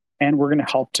 And we're going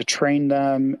to help to train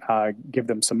them, give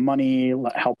them some money,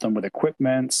 help them with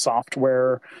equipment,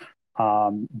 software,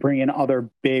 bring in other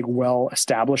big, well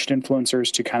established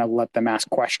influencers to kind of let them ask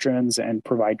questions and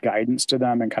provide guidance to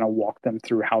them and kind of walk them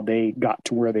through how they got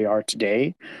to where they are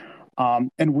today.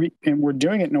 And we're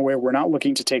doing it in a way we're not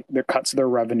looking to take their cuts of their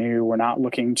revenue. We're not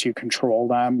looking to control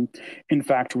them. In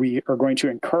fact, we are going to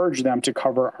encourage them to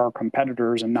cover our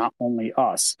competitors and not only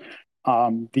us.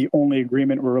 The only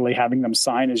agreement we're really having them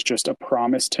sign is just a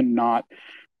promise to not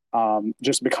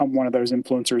just become one of those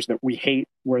influencers that we hate,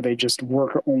 where they just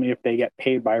work only if they get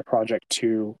paid by a project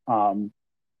to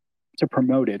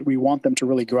promote it. We want them to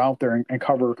really go out there and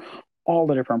cover all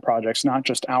the different projects, not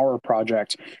just our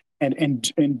project,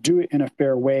 and do it in a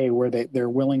fair way where they're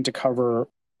willing to cover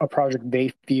a project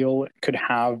they feel could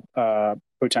have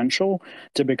potential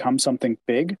to become something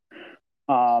big.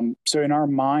 So in our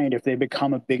mind, if they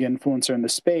become a big influencer in the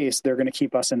space, they're going to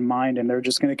keep us in mind, and they're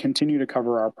just going to continue to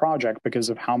cover our project because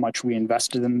of how much we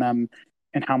invested in them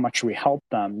and how much we helped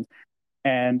them.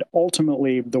 And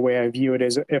ultimately, the way I view it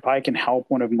is if I can help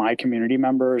one of my community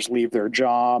members leave their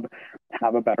job,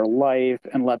 have a better life,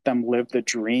 and let them live the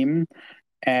dream,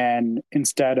 and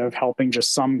instead of helping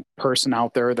just some person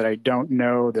out there that I don't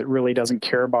know that really doesn't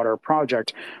care about our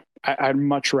project, I'd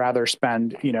much rather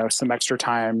spend, some extra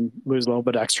time, lose a little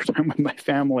bit of extra time with my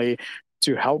family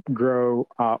to help grow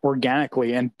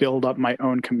organically and build up my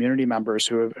own community members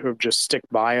who have just stick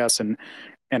by us and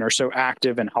are so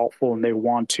active and helpful, and they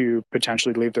want to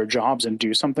potentially leave their jobs and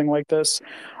do something like this.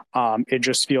 It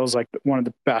just feels like one of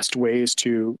the best ways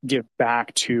to give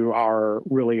back to our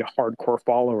really hardcore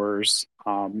followers,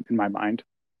 in my mind.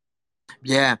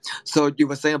 Yeah. So you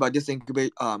were saying about this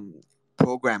incubate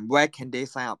program. Where can they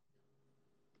sign up?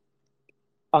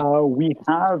 We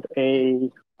have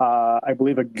I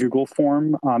believe, a Google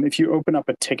form. If you open up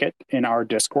a ticket in our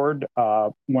Discord,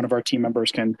 one of our team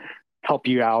members can help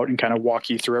you out and kind of walk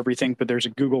you through everything. But there's a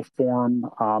Google form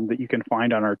that you can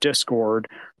find on our Discord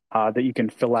that you can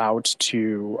fill out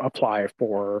to apply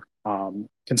for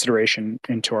consideration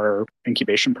into our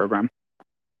incubation program.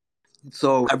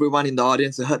 So everyone in the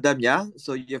audience heard them, yeah.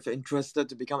 So if you're interested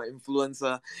to become an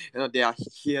influencer, they are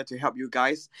here to help you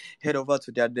guys. Head over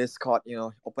to their Discord,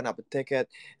 open up a ticket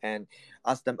and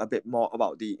ask them a bit more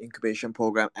about the incubation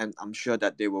program, and I'm sure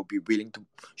that they will be willing to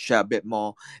share a bit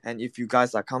more. And if you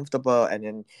guys are comfortable, and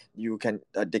then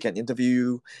they can interview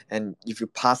you, and if you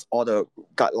pass all the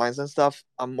guidelines and stuff,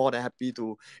 I'm more than happy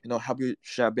to help you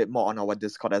share a bit more on our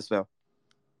Discord as well.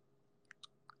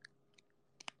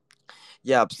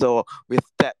 Yeah, so with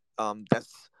that,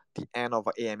 that's the end of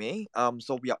our AMA.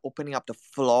 So we are opening up the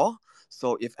floor.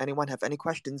 So if anyone have any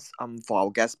questions for our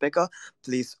guest speaker,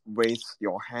 please raise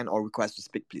your hand or request to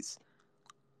speak, please.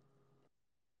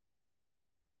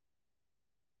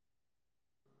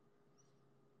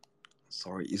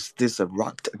 Sorry, is this a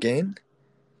rug again?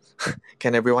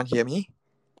 Can everyone hear me?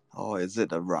 Or is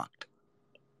it a rug?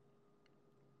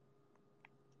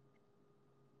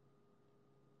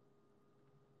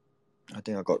 I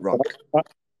think I got rug.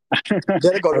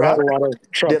 Did I got I've had rug? a lot of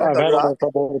Did trouble. I I've got had a lot rug? of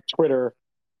trouble with Twitter.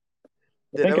 I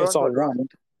Did think I everyone saw got rug? one.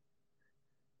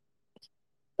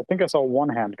 I think I saw one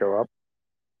hand go up.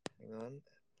 Hang on.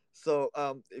 So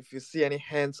if you see any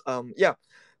hands, yeah.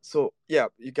 So yeah,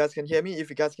 you guys can hear me. If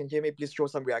you guys can hear me, please show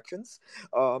some reactions.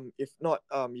 If not,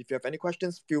 if you have any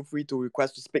questions, feel free to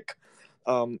request to speak.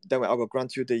 Then I will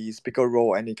grant you the speaker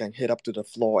role, and you can head up to the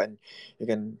floor and you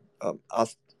can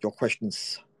ask your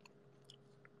questions.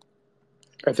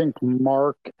 I think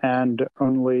Mark and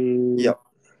only Yep.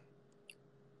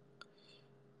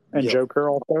 and Yep.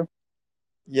 Joker also.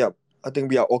 Yep. I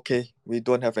think we are okay. We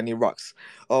don't have any rocks.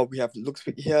 We have Luke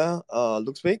speak here.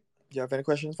 Luke speak. you have any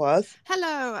questions for us?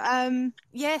 Hello.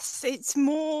 Yes, it's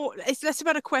less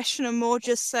about a question and more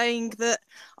just saying that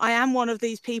I am one of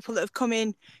these people that have come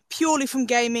in purely from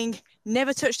gaming,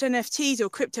 never touched NFTs or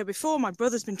crypto before. My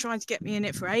brother's been trying to get me in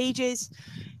it for ages,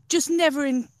 just never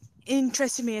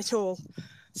interested me at all.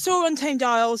 Saw Untamed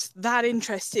Isles, that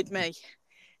interested me,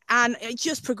 and it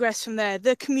just progressed from there.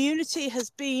 The community has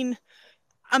been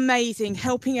amazing,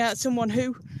 helping out someone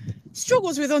who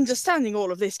struggles with understanding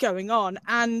all of this going on,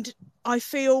 and I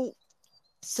feel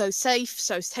so safe,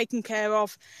 so taken care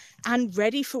of, and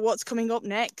ready for what's coming up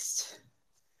next.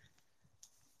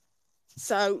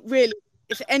 So really,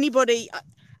 if anybody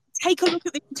take a look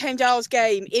at the Untamed Isles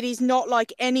game, it is not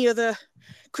like any other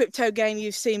crypto game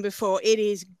you've seen before. It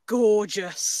is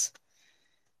gorgeous.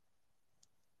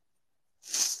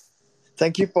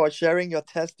 Thank you for sharing your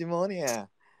testimony. Oh,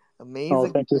 Amazing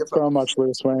to thank you hear from. so much,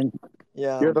 Louis Wing.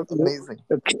 Yeah, You're the, amazing.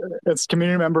 it's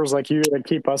community members like you that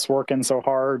keep us working so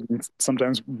hard and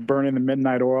sometimes burning the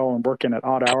midnight oil and working at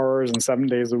odd hours and 7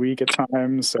 days a week at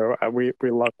times. So we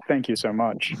love. Thank you so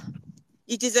much.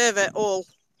 You deserve it all.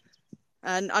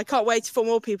 And I can't wait for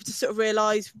more people to sort of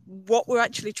realise what we're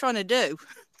actually trying to do.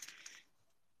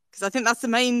 Because I think that's the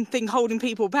main thing holding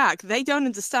people back. They don't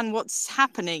understand what's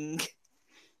happening.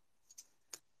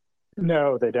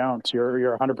 No, they don't.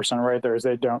 You're 100% right. There is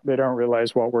they don't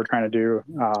realize what we're trying to do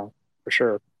for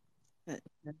sure.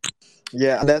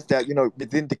 Yeah, unless that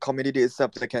within the community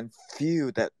itself, they can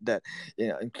feel that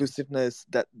inclusiveness,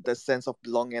 that sense of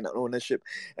belonging and ownership,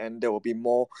 and they will be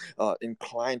more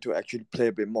inclined to actually play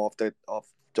a bit more of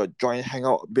the join hang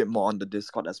out a bit more on the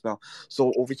Discord as well.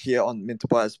 So over here on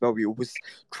Mintable as well, we always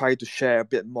try to share a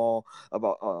bit more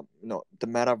about the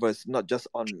metaverse, not just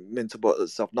on Mintable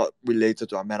itself, not related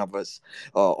to our metaverse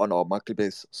on our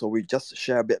marketplace. So we just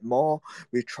share a bit more.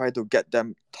 We try to get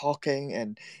them talking,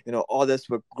 and all this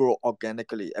will grow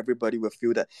organically. Everybody will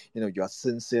feel that you are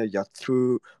sincere, you're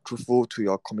truthful to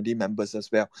your community members as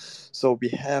well. So we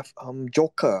have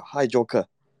Joker. Hi, Joker.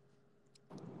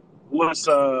 What's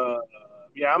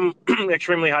yeah, I'm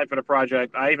extremely hyped for the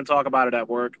project. I even talk about it at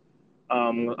work.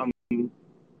 I'm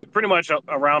pretty much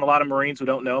around a lot of Marines who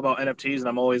don't know about NFTs, and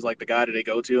I'm always like the guy that they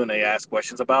go to and they ask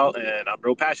questions about. And I'm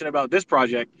real passionate about this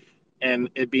project and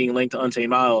it being linked to Untamed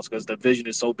Miles because the vision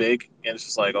is so big, and it's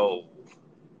just like, oh,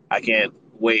 I can't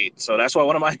wait. So that's why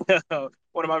one of my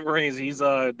one of my Marines, he's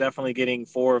definitely getting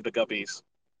four of the guppies,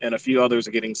 and a few others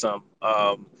are getting some.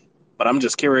 But I'm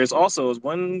just curious. Also, is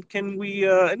when can we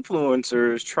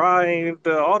influencers try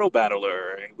the auto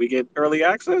battler? We get early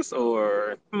access,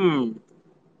 or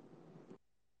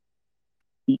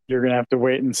You're gonna have to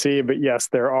wait and see. But yes,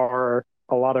 there are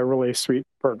a lot of really sweet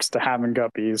perks to having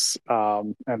guppies,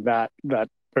 and that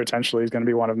potentially is going to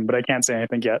be one of them. But I can't say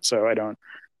anything yet, so I don't.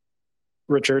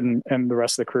 Richard and the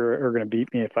rest of the crew are going to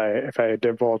beat me if I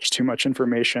divulge too much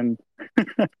information.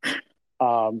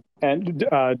 And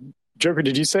Joker,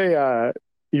 did you say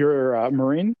you're a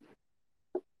Marine?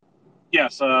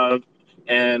 yes.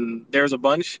 And there's a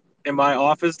bunch in my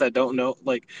office that don't know.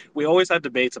 Like we always have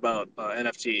debates about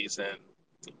NFTs,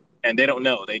 and they don't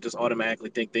know. They just automatically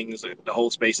think the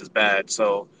whole space is bad.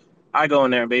 So I go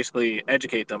in there and basically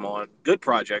educate them on good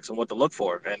projects and what to look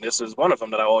for. And this is one of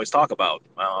them that I always talk about.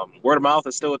 Word of mouth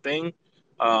is still a thing.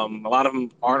 A lot of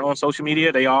them aren't on social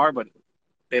media. They are, but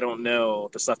they don't know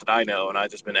the stuff that I know, and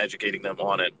I've just been educating them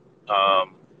on it.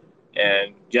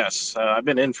 And yes, I've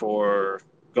been in for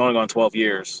going on 12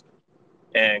 years,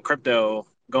 and crypto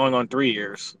going on 3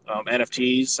 years.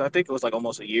 NFTs, I think it was like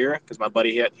almost a year because my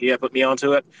buddy he had put me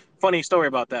onto it. Funny story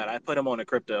about that. I put him on a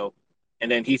crypto, and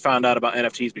then he found out about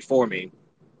NFTs before me.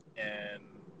 And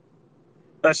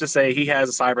let's just say he has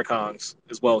a cybercons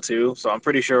as well too. So I'm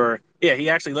pretty sure. Yeah, he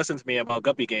actually listened to me about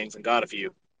Guppy games and got a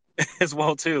few as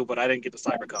well too. But I didn't get the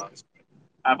cybercons.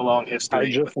 I have a long I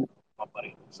history just with my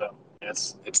buddy, so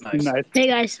it's nice. nice. Hey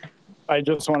guys. I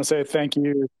just want to say thank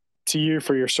you to you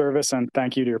for your service and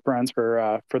thank you to your friends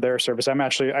for their service.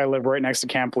 I live right next to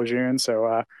Camp Lejeune,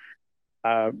 so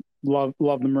uh, love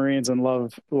the Marines and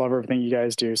love everything you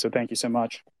guys do. So thank you so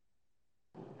much.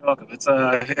 You're welcome.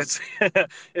 It's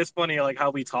it's funny like how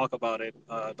we talk about it,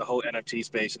 the whole NFT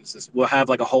space. And it's just, we'll have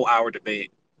like a whole hour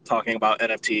debate talking about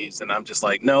NFTs, and I'm just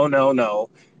like, no, no, no.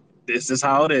 This is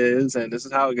how it is, and this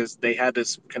is how because they had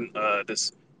this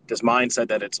mindset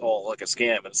that it's all like a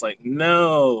scam, and it's like,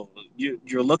 no,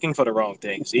 you're looking for the wrong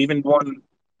things. Even one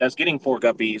that's getting four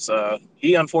guppies,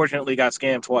 he unfortunately got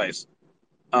scammed twice,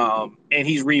 and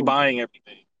he's rebuying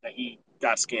everything that he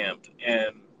got scammed,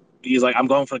 and he's like, I'm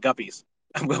going for the guppies.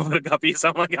 I'm going for the guppies.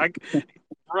 I'm like,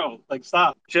 bro, like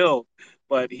stop, chill.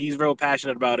 But he's real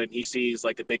passionate about it. And he sees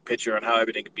like the big picture on how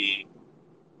everything could be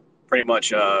pretty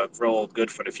much real good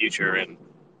for the future, and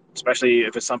especially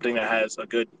if it's something that has a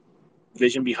good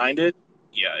vision behind it,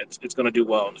 yeah, it's going to do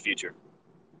well in the future.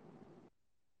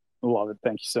 Love it.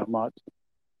 Thank you so much.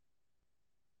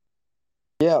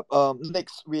 Yeah.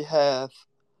 Next we have.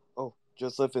 Oh,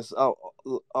 Joseph is out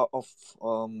of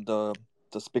the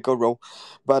speaker role,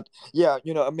 but yeah,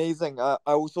 amazing. I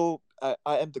also.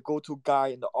 I am the go-to guy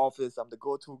in the office. I'm the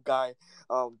go-to guy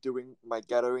during my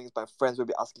gatherings. My friends will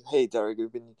be asking, "Hey, Derek,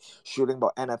 you've been shooting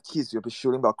about NFTs. You've been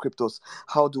shooting about cryptos.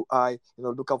 How do I,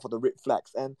 look out for the red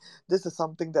flags?" And this is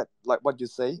something that, like what you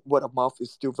say, word of mouth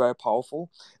is still very powerful.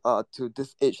 To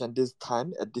this age and this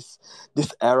time at this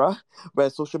era, where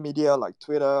social media like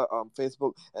Twitter,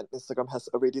 Facebook, and Instagram has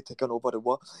already taken over the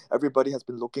world. Everybody has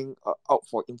been looking out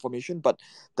for information, but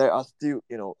there are still,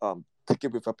 take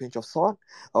it with a pinch of salt.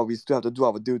 We still have to do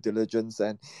our due diligence,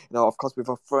 and of course, with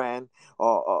a friend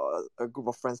or a group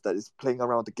of friends that is playing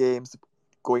around the games,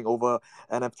 going over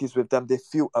NFTs with them, they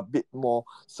feel a bit more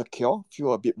secure,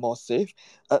 feel a bit more safe.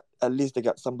 At least they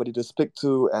got somebody to speak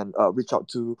to and reach out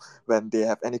to when they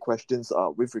have any questions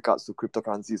with regards to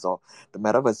cryptocurrencies or the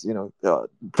metaverse.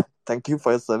 Thank you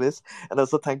for your service, and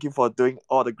also thank you for doing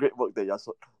all the great work that you're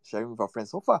sharing with our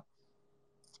friends so far.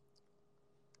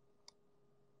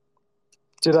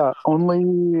 Did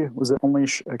only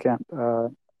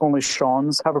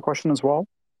Sean's have a question as well?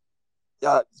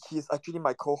 Yeah, he's actually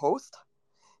my co-host.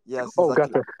 Yes,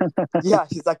 Gotcha. Yeah,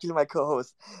 he's actually my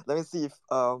co-host. Let me see if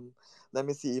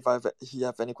he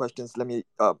have any questions. Let me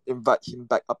invite him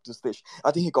back up to stage. I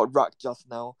think he got rugged just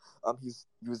now. He's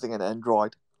using an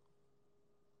Android.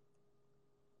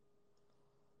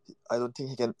 I don't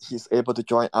think he's able to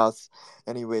join us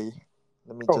anyway.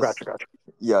 Let me Gotcha.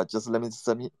 Yeah, just let me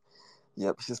submit.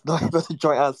 Yep, he's not able to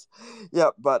join us.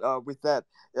 Yeah, but with that,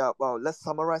 yeah, well, let's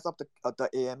summarize up the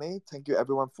AMA. Thank you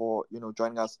everyone for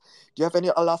joining us. Do you have any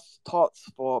last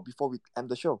thoughts before we end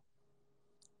the show?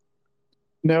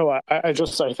 No, I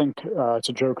think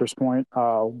to Joker's point,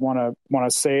 want to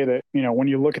say that when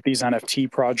you look at these NFT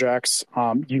projects,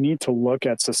 you need to look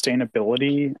at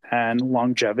sustainability and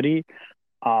longevity.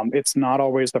 It's not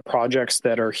always the projects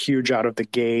that are huge out of the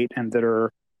gate and that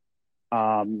are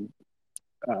um,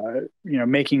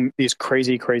 making these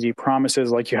crazy promises.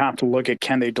 Like, you have to look at,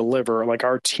 can they deliver? Like,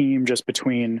 our team, just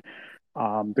between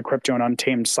the crypto and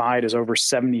untamed side, is over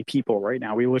 70 people right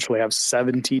now. We literally have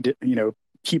 70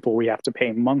 people we have to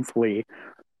pay monthly,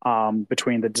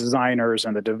 between the designers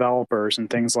and the developers and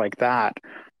things like that.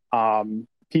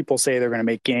 People say they're going to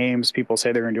make games, people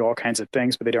say they're going to do all kinds of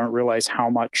things, but they don't realize how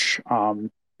much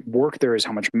work there is,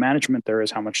 how much management there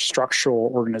is, how much structural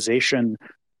organization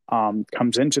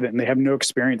comes into it, and they have no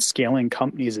experience scaling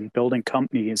companies and building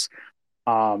companies.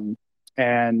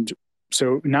 And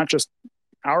so, not just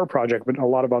our project, but a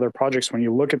lot of other projects, when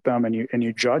you look at them and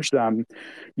you judge them,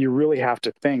 you really have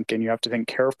to think, and you have to think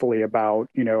carefully about,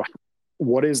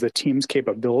 what is the team's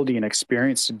capability and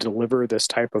experience to deliver this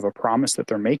type of a promise that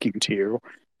they're making to you.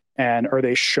 And are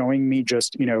they showing me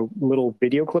just, little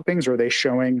video clippings, or are they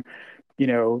showing,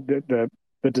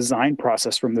 the design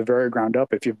process from the very ground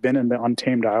up? If you've been in the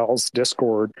Untamed Isles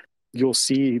Discord, you'll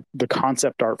see the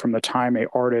concept art from the time a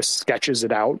artist sketches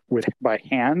it out by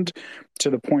hand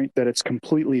to the point that it's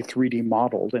completely 3D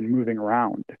modeled and moving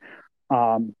around.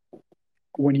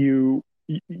 When you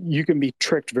can be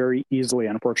tricked very easily,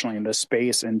 unfortunately, in this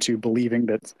space, into believing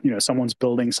that someone's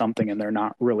building something and they're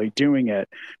not really doing it.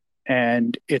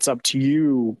 And it's up to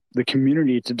you, the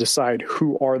community, to decide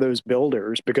who are those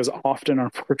builders, because often,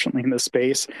 unfortunately, in this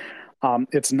space,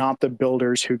 it's not the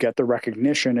builders who get the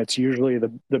recognition. It's usually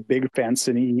the big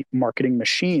fancy marketing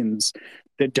machines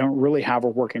that don't really have a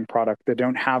working product, that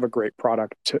don't have a great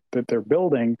product that they're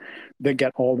building, that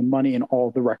get all the money and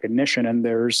all the recognition. And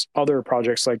there's other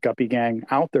projects like Guppy Gang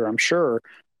out there, I'm sure,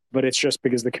 but it's just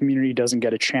because the community doesn't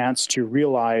get a chance to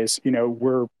realize,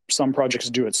 where some projects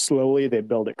do it slowly, they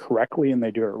build it correctly, and they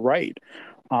do it right.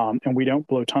 And we don't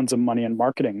blow tons of money in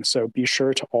marketing. So be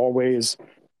sure to always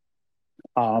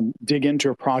dig into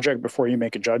a project before you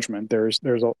make a judgment. There's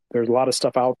a lot of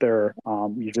stuff out there.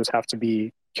 You just have to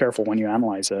be careful when you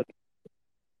analyze it.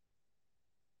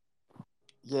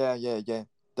 Yeah.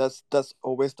 That's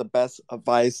always the best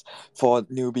advice for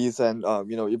newbies, and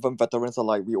even veterans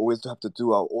alike. We always have to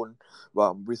do our own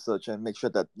research and make sure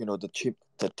that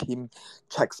the team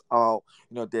checks out.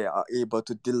 They are able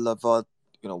to deliver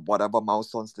whatever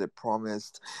milestones they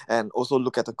promised, and also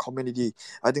look at the community.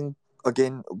 I think,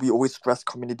 again, we always stress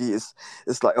community is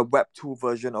like a web 2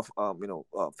 version of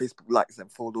Facebook likes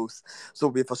and follows. So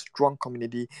with a strong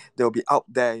community, they'll be out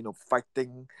there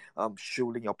fighting,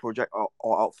 shielding your project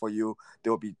all out for you.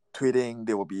 They'll be tweeting,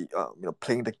 they will be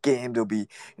playing the game, they'll be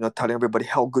telling everybody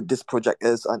how good this project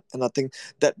is, and I think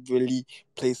that really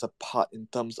plays a part in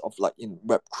terms of like in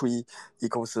Web3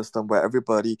 ecosystem where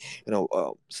everybody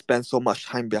spends so much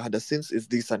time behind the scenes. Is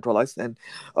decentralized, and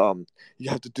you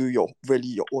have to do your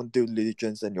own due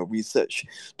diligence and your research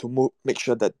to make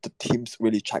sure that the teams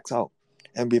really checks out.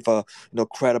 And with a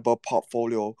credible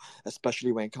portfolio,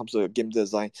 especially when it comes to game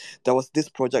design, there was this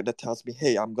project that tells me,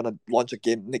 hey, I'm gonna launch a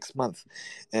game next month,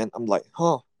 and I'm like,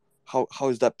 huh, how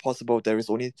is that possible? There is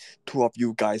only two of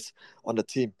you guys on the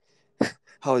team.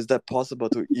 How is that possible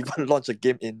to even launch a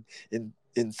game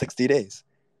in 60 days?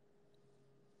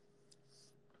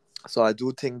 So I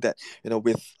do think that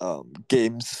with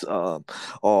games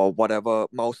or whatever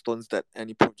milestones that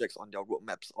any projects on their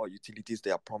roadmaps or utilities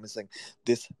they are promising,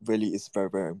 this really is very,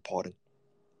 very important.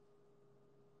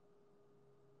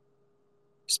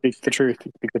 Speak the truth.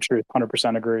 Speak the truth.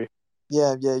 100% agree.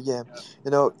 Yeah.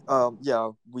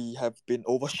 We have been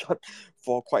overshot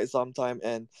for quite some time,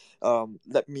 and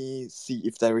let me see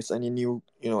if there is any new,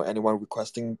 anyone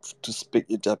requesting to speak.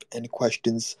 If you have any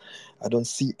questions, I don't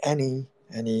see any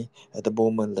at the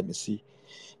moment. Let me see.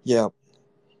 Yeah.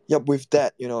 With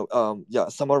that,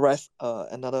 summarize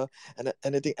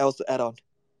anything else to add on?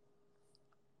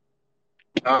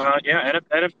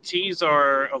 NFTs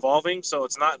are evolving, so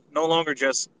it's no longer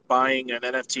just buying an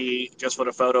NFT just for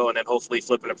the photo and then hopefully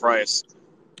flipping the price.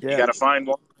 You got to find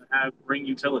one that bring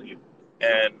utility,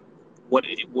 and what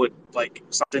it would like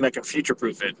something that can future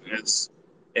proof it.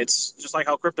 It's just like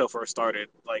how crypto first started.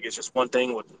 Like it's just one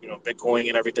thing with Bitcoin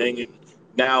and everything, and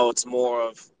now it's more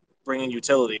of bringing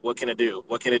utility. What can it do?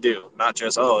 What can it do? Not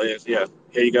just here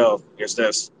you go. Here's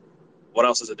this. What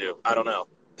else does it do? I don't know.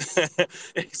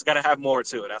 It's got to have more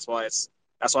to it. That's why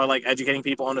I like educating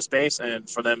people on the space and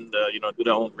for them to do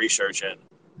their own research and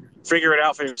figure it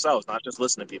out for yourselves, not just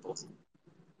listen to people.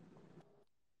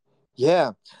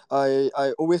 Yeah,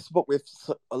 I always work with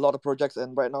a lot of projects,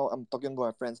 and right now I'm talking to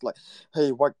my friends like,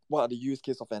 hey, what are the use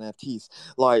case of NFTs?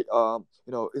 Like,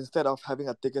 instead of having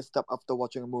a ticket stub after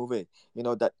watching a movie,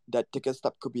 that ticket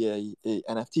stub could be a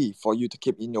NFT for you to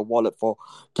keep in your wallet for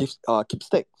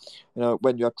keepsake.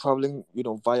 When you're traveling,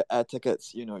 via air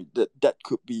tickets, that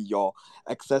could be your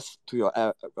access to your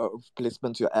air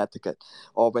placement to your air ticket,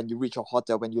 or when you reach your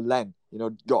hotel, when you land,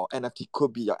 your NFT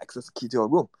could be your access key to your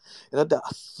room. There are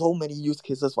so many use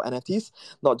cases for NFTs,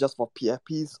 not just for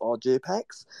PFPs or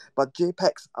JPEGs, but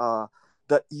JPEGs are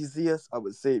the easiest, I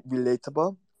would say,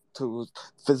 relatable to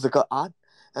physical art,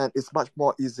 and it's much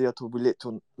more easier to relate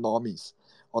to normies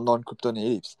or non-crypto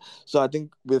natives. So I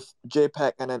think with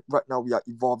JPEG, and then right now we are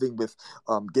evolving with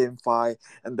GameFi,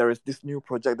 and there is this new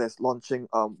project that's launching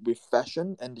with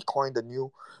fashion, and they coined the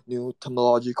new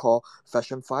terminology called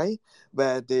FashionFi,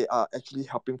 where they are actually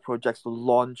helping projects to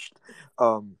launch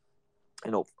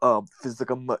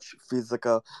physical merch,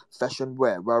 physical fashion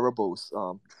wear, wearables,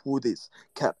 hoodies,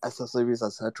 cap, accessories,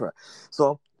 etc.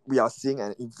 So we are seeing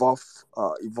an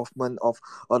evolvement of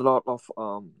a lot of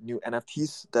new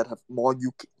NFTs that have more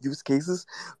use cases,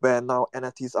 where now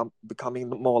NFTs are becoming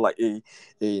more like a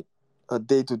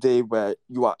day-to-day where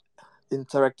you are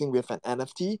interacting with an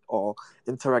NFT or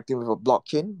interacting with a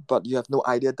blockchain, but you have no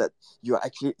idea that you are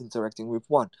actually interacting with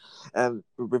one. And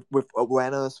with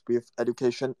awareness, with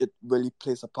education, it really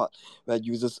plays a part where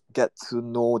users get to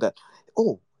know that,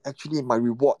 oh, actually my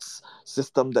rewards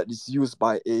system that is used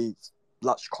by a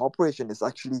large corporation is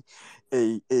actually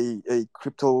a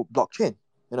crypto blockchain.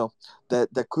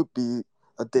 That could be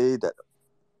a day that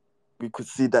we could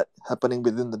see that happening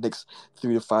within the next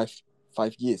 3 to 5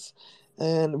 years.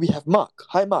 And we have Mark.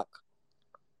 Hi, Mark.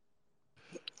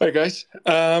 Hi, guys.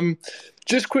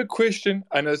 Just quick question.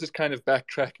 I know this is kind of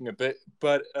backtracking a bit,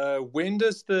 but when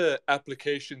does the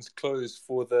applications close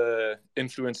for the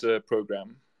influencer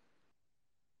program?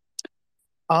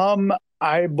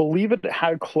 I believe it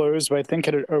had closed, but I think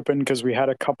it had opened because we had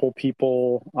a couple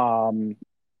people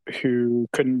who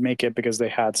couldn't make it because they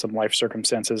had some life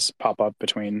circumstances pop up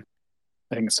between.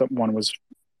 I think someone was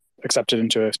accepted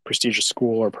into a prestigious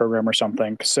school or program or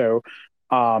something. So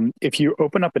if you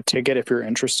open up a ticket, if you're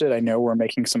interested, I know we're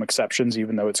making some exceptions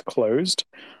even though it's closed.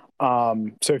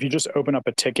 So if you just open up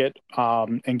a ticket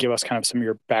and give us kind of some of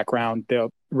your background,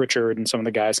 Richard and some of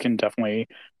the guys can definitely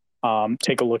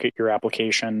take a look at your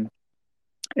application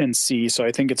and see. So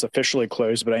I think it's officially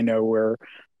closed, but I know we're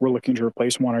looking to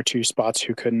replace one or two spots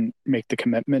who couldn't make the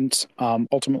commitment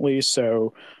ultimately.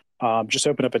 So just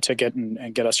open up a ticket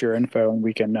and get us your info, and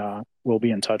we'll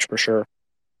be in touch for sure.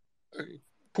 Okay,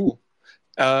 cool.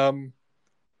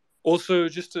 Also,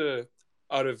 just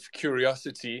out of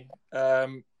curiosity,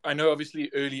 I know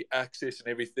obviously early access and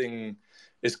everything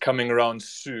is coming around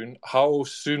soon. How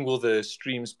soon will the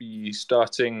streams be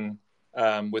starting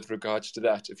with regards to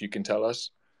that, if you can tell us?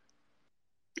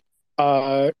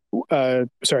 Sorry,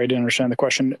 I didn't understand the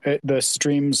question. The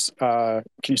streams, can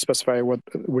you specify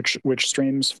which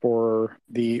streams for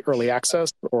the early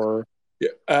access or?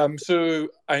 Yeah. So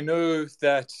I know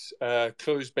that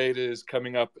closed beta is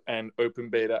coming up and open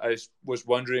beta. I was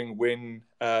wondering when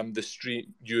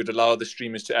you would allow the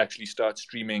streamers to actually start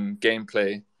streaming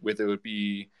gameplay, whether it would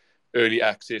be early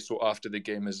access or after the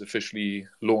game is officially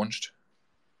launched.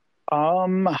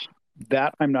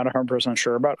 That I'm not 100%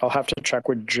 sure about. I'll have to check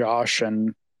with Josh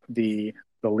and the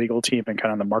legal team and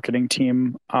kind of the marketing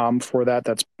team for that.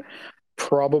 That's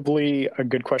probably a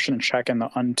good question to check in the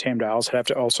Untamed Isles. I'd have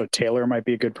to also, Taylor might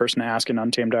be a good person to ask in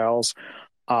Untamed Isles.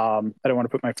 I don't want to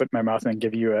put my foot in my mouth and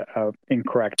give you a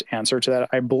incorrect answer to that.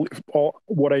 I believe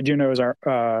what I do know is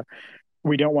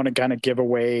we don't want to kind of give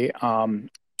away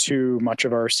too much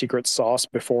of our secret sauce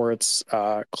before it's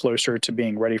closer to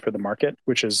being ready for the market,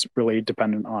 which is really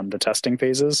dependent on the testing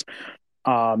phases.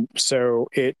 So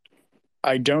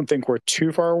I don't think we're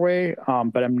too far away,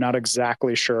 but I'm not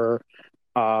exactly sure.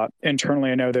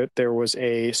 Internally, I know that there was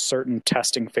a certain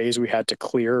testing phase we had to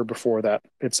clear before that.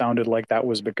 It sounded like that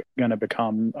was going to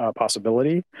become a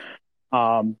possibility.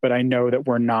 But I know that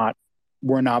we're not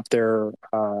there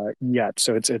yet.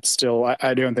 So it's still,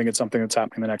 I don't think it's something that's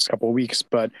happening in the next couple of weeks,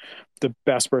 but the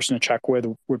best person to check with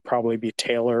would probably be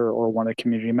Taylor or one of the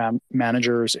community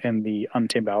managers in the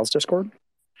Untamed Battles Discord.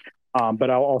 But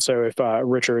I'll also, if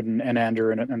Richard and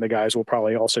Andrew and the guys will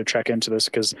probably also check into this,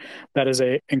 because that is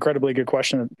a incredibly good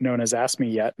question that no one has asked me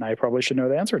yet, and I probably should know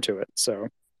the answer to it. So,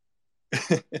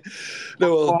 no,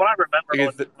 well, what I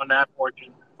remember on that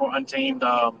portion for Untamed,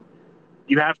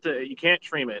 you can't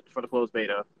stream it for the closed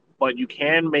beta, but you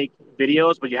can make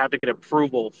videos, but you have to get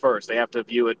approval first. They have to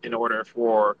view it in order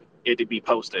for it to be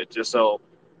posted. Just so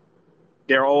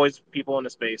there are always people in the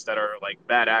space that are like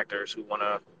bad actors who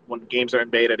when games are in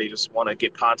beta, they just want to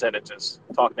get content and just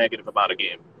talk negative about a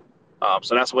game.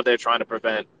 So that's what they're trying to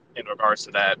prevent in regards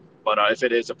to that. But if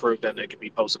it is approved, then it can be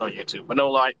posted on YouTube. But no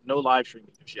live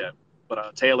streaming just yet.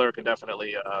 But Taylor can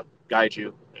definitely guide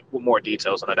you with more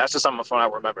details on that. That's just something fun I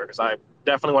remember, because I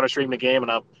definitely want to stream the game,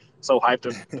 and I'm so hyped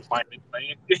to finally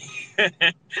play it.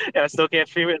 And I still can't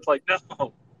stream it. It's like,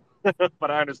 no.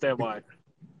 But I understand why.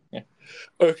 Yeah.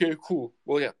 Okay, cool.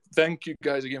 Well, yeah, thank you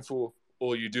guys again for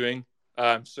all you're doing.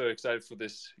 I'm so excited for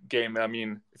this game. I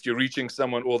mean, if you're reaching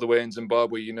someone all the way in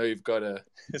Zimbabwe, you know you've got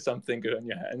something good on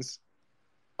your hands.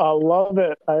 I love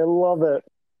it.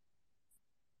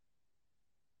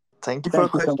 Thank you for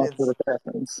Thank you so much for the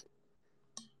questions.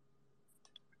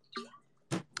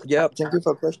 Yeah, thank you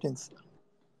for questions.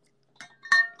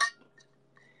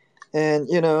 And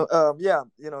we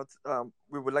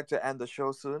would like to end the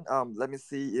show soon. Let me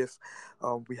see if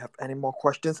we have any more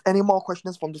questions. Any more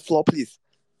questions from the floor, please?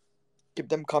 Keep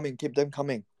them coming.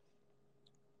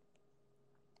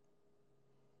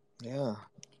 Yeah.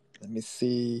 Let me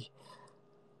see.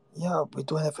 Yeah, we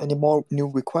don't have any more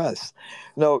new requests.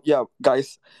 No, yeah,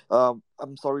 guys. I'm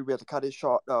sorry we had to cut it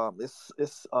short.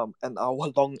 It's an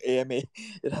hour long AMA.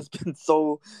 It has been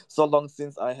so long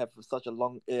since I have such a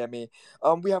long AMA.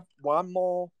 We have one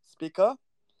more speaker.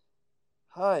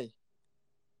 Hi.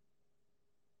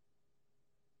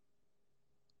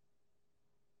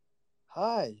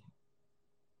 Hi.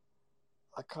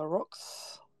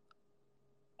 Akarox.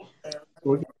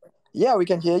 Yeah, we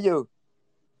can hear you.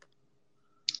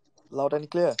 Loud and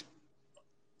clear.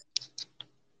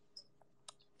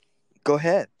 Go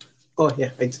ahead. Oh yeah,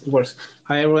 it works.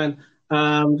 Hi everyone.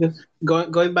 Just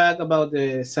going back about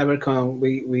the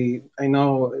CyberCon, I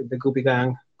know the Guppy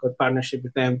gang got partnership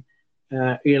with them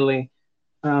early.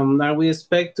 Are we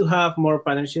expect to have more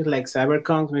partnerships like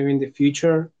CyberCon maybe in the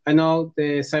future? I know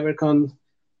the CyberCon,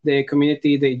 the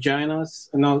community, they join us.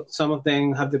 I know some of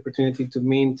them have the opportunity to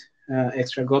mint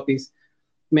extra copies.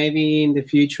 Maybe in the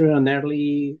future, an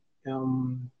early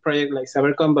project like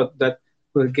CyberCon, but that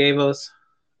will give us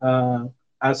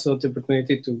also the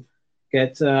opportunity to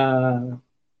get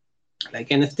like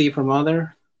NFT from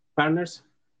other partners.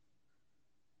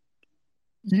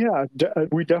 Yeah,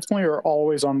 we definitely are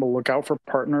always on the lookout for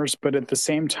partners, but at the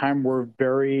same time, we're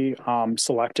very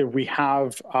selective. We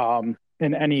have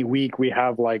in any week, we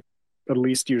have like at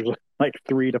least usually like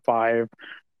 3 to 5,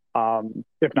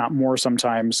 if not more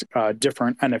sometimes,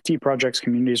 different NFT projects,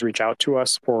 communities reach out to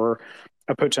us for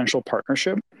a potential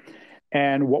partnership.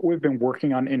 And what we've been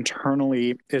working on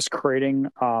internally is creating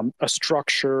a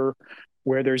structure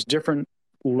where there's different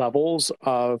levels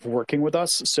of working with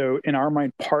us. So in our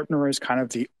mind, partner is kind of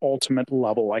the ultimate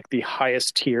level, like the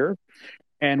highest tier.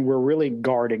 and we're really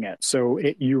guarding it. So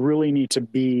you really need to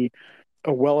be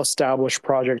a well-established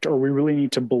project, or we really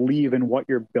need to believe in what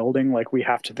you're building. Like, we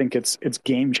have to think it's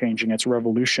game changing, it's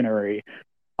revolutionary,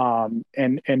 and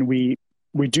we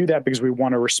do that because we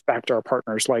want to respect our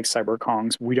partners like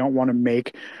CyberKongs. We don't want to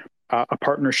make a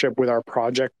partnership with our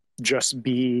project just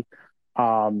be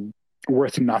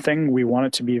worth nothing. We want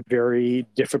it to be very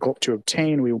difficult to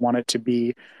obtain. We want it to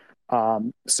be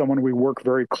someone we work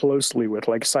very closely with,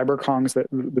 like CyberKongs, that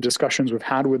the discussions we've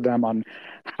had with them on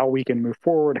how we can move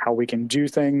forward, how we can do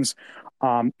things.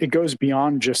 It goes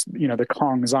beyond just, the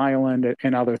Kong's Island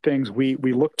and other things. We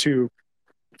look to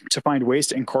find ways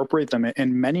to incorporate them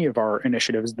in many of our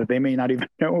initiatives that they may not even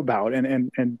know about,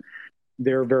 and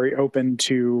they're very open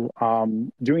to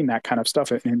doing that kind of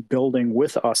stuff and building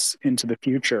with us into the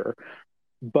future.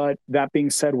 But that being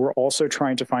said, we're also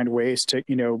trying to find ways to,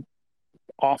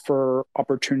 offer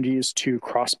opportunities to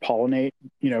cross-pollinate,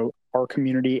 our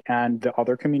community and the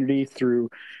other community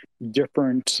through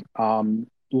different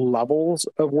levels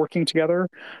of working together.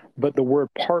 But the word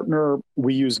partner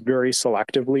we use very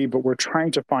selectively, but we're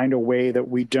trying to find a way that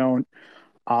we don't,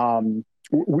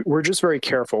 we're just very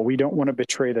careful. We don't want to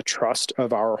betray the trust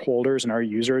of our holders and our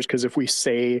users, because if we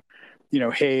say,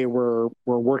 hey, we're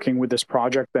working with this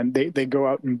project, then they go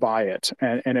out and buy it.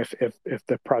 And if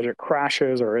the project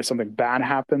crashes or if something bad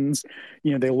happens,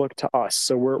 they look to us.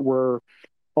 So we're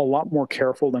a lot more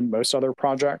careful than most other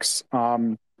projects.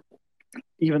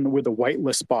 Even with the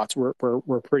whitelist spots, we're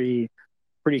pretty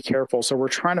careful. So we're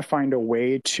trying to find a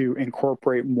way to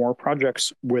incorporate more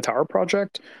projects with our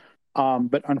project.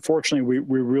 But unfortunately,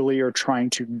 we really are trying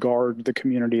to guard the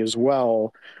community as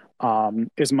well,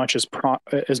 as much as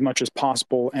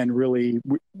possible, and really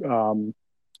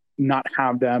not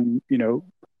have them,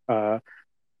 have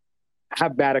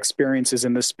bad experiences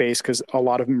in this space, because a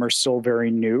lot of them are still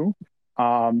very new.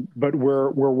 But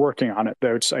we're working on it,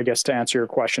 though. I guess to answer your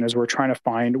question, is we're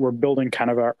building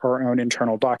kind of our own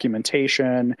internal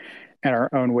documentation and our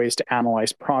own ways to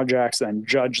analyze projects and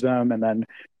judge them, and then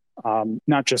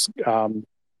not just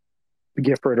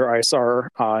Gifford or Isar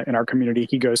in our community.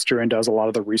 He goes through and does a lot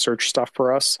of the research stuff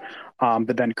for us.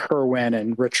 But then Kerwin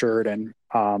and Richard and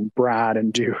Brad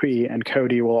and Dewey and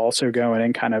Cody will also go in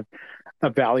and kind of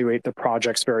evaluate the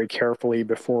projects very carefully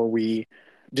before we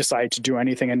decide to do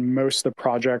anything. And most of the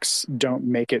projects don't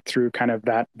make it through kind of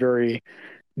that very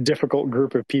difficult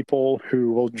group of people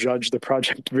who will judge the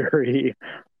project very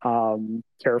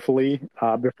carefully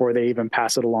before they even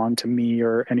pass it along to me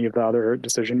or any of the other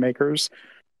decision makers.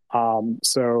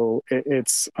 So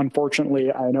it's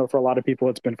unfortunately, I know for a lot of people,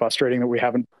 it's been frustrating that we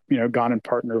haven't, gone and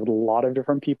partnered with a lot of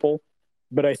different people.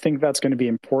 But I think that's going to be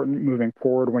important moving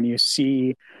forward when you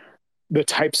see the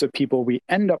types of people we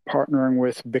end up partnering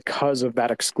with because of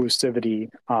that exclusivity.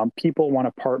 People want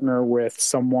to partner with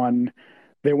someone.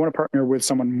 They want to partner with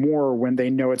someone more when they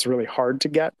know it's really hard to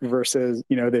get versus,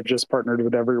 they've just partnered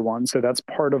with everyone. So that's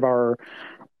part of our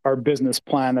business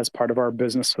plan. That's part of our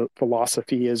business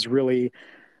philosophy, is really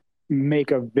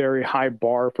make a very high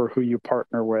bar for who you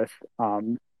partner with,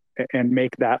 and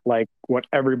make that like what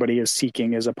everybody is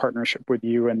seeking is a partnership with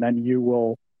you. And then you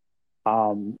will,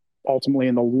 ultimately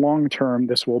in the long term,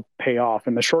 this will pay off.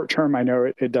 In the short term, I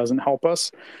know it doesn't help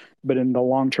us, but in the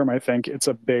long term, I think it's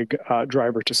a big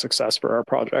driver to success for our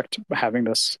project, having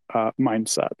this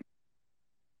mindset.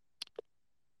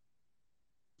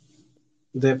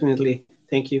 Definitely.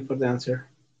 Thank you for the answer.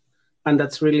 And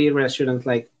that's really reassurance,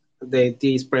 like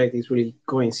this project is really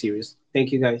going serious.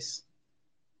 Thank you, guys.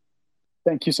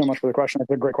 Thank you so much for the question.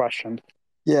 It's a great question.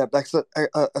 Yeah, that's a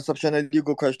exceptionally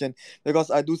good question, because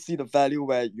I do see the value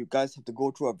where you guys have to go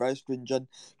through a very stringent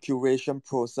curation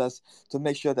process to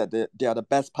make sure that they are the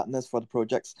best partners for the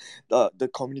projects. The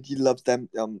community loves them.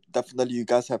 Definitely you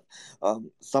guys have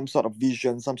some sort of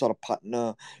vision, some sort of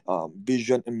partner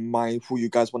vision in mind who you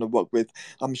guys want to work with.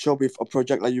 I'm sure with a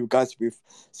project like you guys, with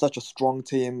such a strong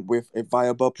team, with a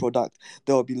viable product,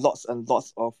 there will be lots and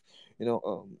lots of,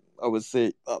 I would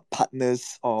say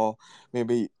partners, or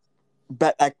maybe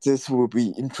bad actors who will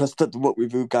be interested to work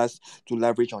with you guys, to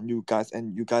leverage on you guys,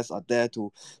 and you guys are there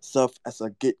to serve as a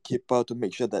gatekeeper to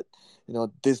make sure that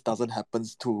this doesn't happen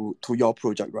to your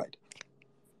project, right?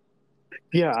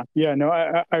 Yeah, no,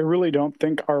 I really don't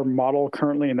think our model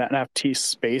currently in the NFT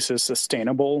space is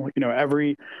sustainable.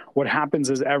 What happens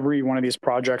is every one of these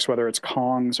projects, whether it's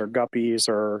Kongs or Guppies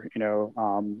or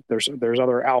there's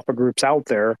other alpha groups out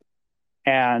there,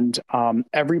 and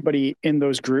everybody in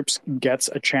those groups gets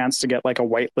a chance to get like a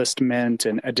whitelist mint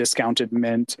and a discounted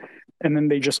mint, and then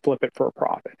they just flip it for a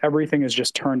profit. Everything is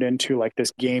just turned into like this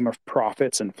game of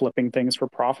profits and flipping things for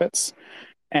profits.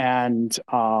 And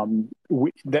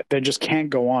that just can't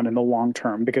go on in the long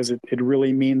term, because it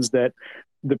really means that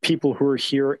the people who are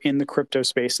here in the crypto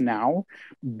space now,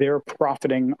 they're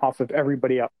profiting off of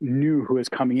everybody new who is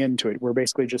coming into it. We're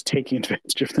basically just taking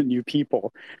advantage of the new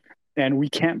people, and we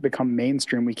can't become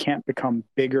mainstream. We can't become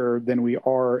bigger than we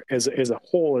are as a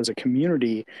whole, as a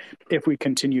community, if we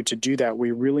continue to do that.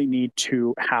 We really need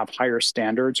to have higher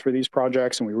standards for these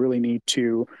projects, and we really need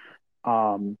to,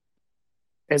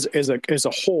 as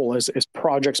a whole, as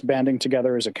projects banding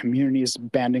together, as a communities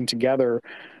banding together,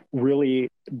 really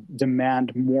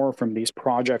demand more from these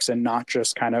projects, and not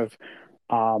just kind of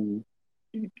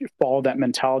follow that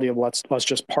mentality of let's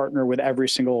just partner with every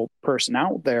single person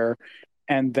out there,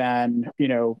 and then,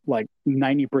 like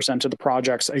 90% of the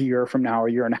projects a year from now, a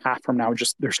year and a half from now,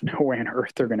 just there's no way on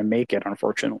earth they're going to make it,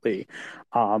 unfortunately.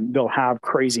 They'll have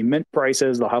crazy mint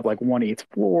prices, they'll have like 1/8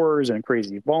 floors and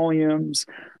crazy volumes,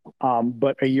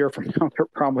 but a year from now they're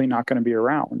probably not going to be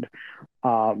around.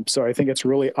 So I think it's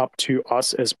really up to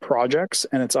us as projects,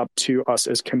 and it's up to us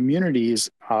as communities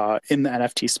in the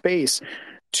NFT space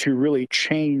to really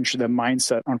change the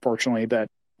mindset, unfortunately, that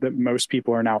most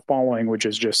people are now following, which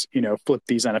is just, flip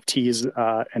these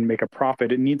NFTs and make a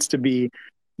profit. It needs to be,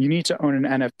 you need to own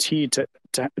an NFT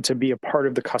to be a part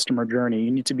of the customer journey.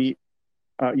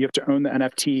 You have to own the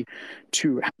NFT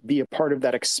to be a part of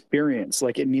that experience.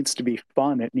 Like, it needs to be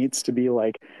fun. It needs to be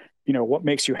like, what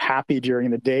makes you happy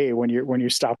during the day when you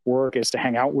stop work is to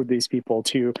hang out with these people,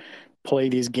 to play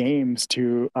these games,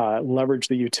 to leverage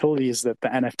the utilities that the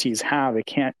NFTs have. It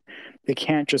can't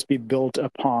just be built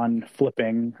upon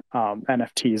flipping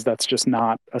NFTs. That's just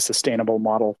not a sustainable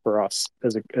model for us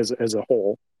as a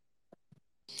whole.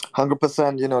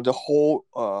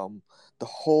 100%. The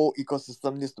whole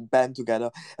ecosystem needs to band together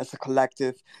as a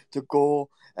collective to go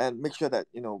and make sure that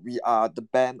we are the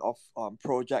band of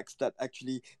projects that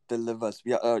actually delivers.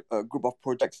 We are a group of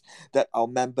projects that our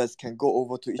members can go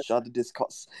over to each other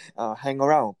discords, hang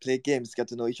around, play games, get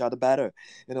to know each other better.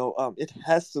 It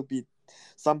has to be,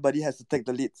 somebody has to take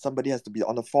the lead, somebody has to be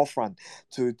on the forefront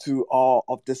to all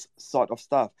of this sort of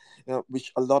stuff,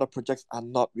 which a lot of projects are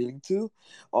not willing to,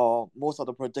 or most of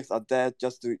the projects are there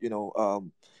just to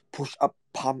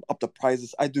pump up the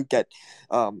prices. I do get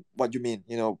what you mean.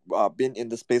 Been in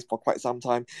the space for quite some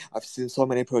time. I've seen so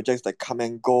many projects that come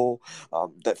and go,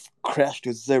 that crash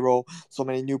to zero. So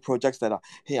many new projects that are,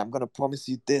 hey, I'm gonna promise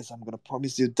you this, I'm gonna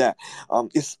promise you that.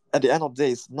 It's at the end of the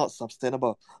day, it's not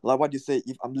sustainable. Like what you say,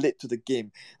 if I'm late to the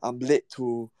game, I'm late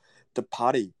to the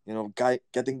party,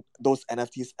 getting those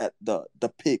NFTs at the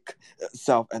peak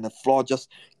itself, and the floor just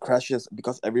crashes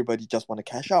because everybody just want to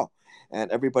cash out,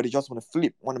 and everybody just want to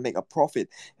flip, want to make a profit,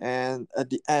 and at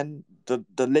the end, the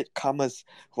latecomers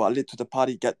who are late to the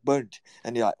party get burnt,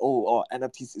 and they're like, oh,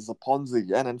 NFTs is a Ponzi,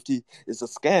 NFT is a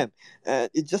scam, and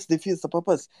it just defeats the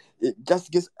purpose. It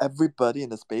just gives everybody in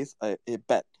the space a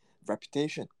bad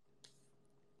reputation.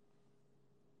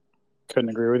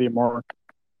 Couldn't agree with you more.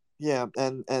 Yeah,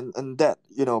 and that,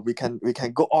 we can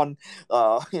go on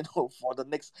for the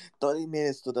next 30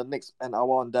 minutes to the next an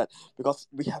hour on that, because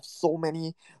we have so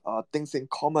many things in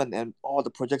common, and all the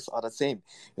projects are the same.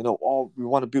 All we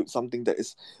want to build something that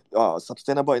is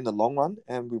sustainable in the long run,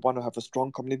 and we want to have a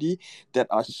strong community that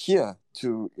are here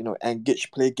to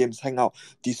engage, play games, hang out,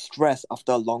 de-stress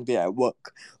after a long day at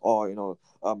work, or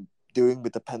during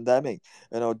the pandemic.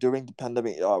 During the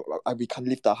pandemic, we can't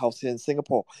leave the house here in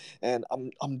Singapore, and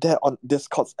I'm there on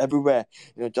Discords everywhere,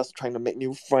 just trying to make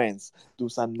new friends, do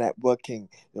some networking,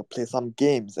 play some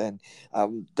games, and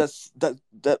that's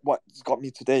what's got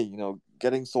me today.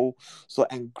 Getting so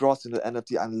engrossed in the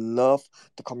NFT. I love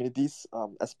the communities,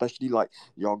 especially like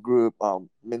your group,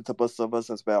 Mintable servers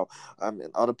as well, and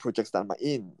other projects that I'm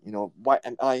in. Why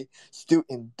am I still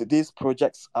in these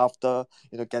projects after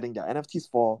getting their NFTs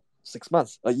for 6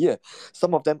 months, a year?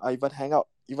 Some of them I even hang out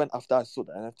even after I sold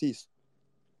the NFTs.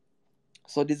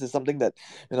 So this is something that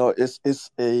is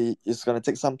gonna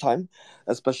take some time,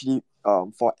 especially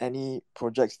for any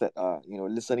projects that are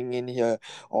listening in here,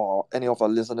 or any of our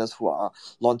listeners who are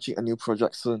launching a new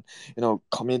project soon.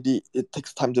 Community, it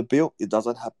takes time to build. It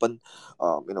doesn't happen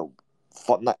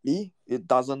fortnightly. It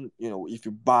doesn't, if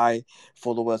you buy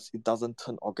followers, it doesn't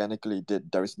turn organically.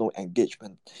 There is no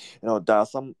engagement. There are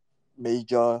some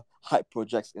major hype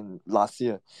projects in last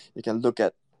year. You can look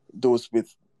at those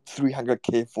with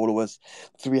 300k followers,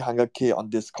 300k on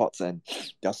Discords and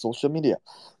their social media.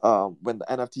 When the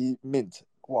NFT mint,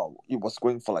 wow, it was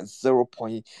going for like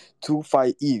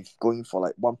 0.25 ETH, going for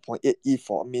like 1.8 ETH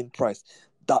for a mint price.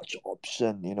 Dutch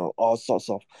option, all sorts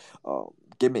of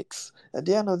gimmicks. At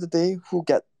the end of the day, who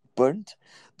get burnt?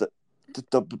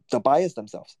 The buyers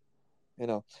themselves.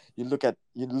 You look at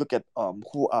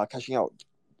who are cashing out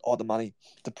all the money.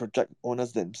 The project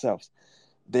owners themselves,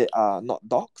 they are not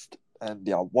doxed, and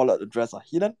their wallet address are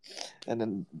hidden, and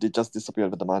then they just disappear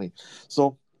with the money.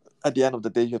 So at the end of the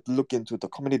day, you have to look into the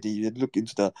community. You have to look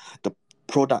into the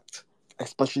product,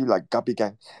 especially like Guppy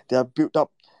Gang. They are built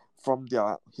up from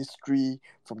their history,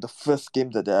 from the first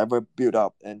game that they ever built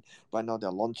up, and right now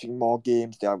they're launching more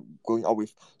games. They are going out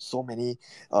with so many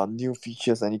new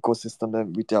features and ecosystem,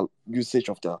 and with their usage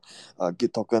of their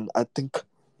Git token. I think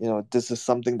this is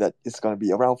something that is going to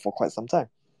be around for quite some time.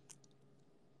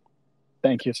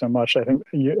 Thank you so much. I think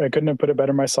I couldn't have put it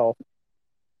better myself.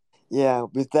 Yeah,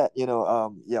 with that,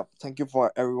 thank you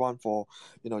for everyone for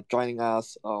joining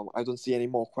us. I don't see any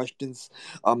more questions.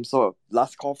 So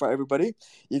last call for everybody.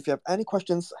 If you have any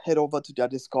questions, head over to their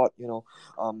Discord.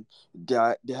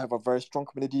 They have a very strong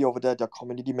community over there. Their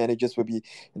community managers will be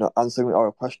answering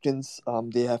our questions.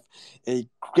 They have a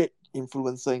great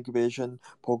influencer incubation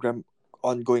program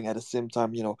ongoing at the same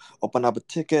time. Open up a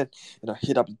ticket,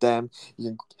 hit up them.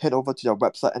 You can head over to their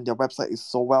website, and their website is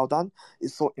so well done.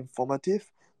 It's so informative.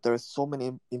 There is so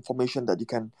many information that you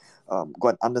can go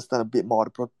and understand a bit more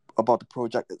about the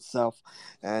project itself.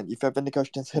 And if you have any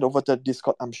questions, head over to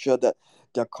Discord. I'm sure that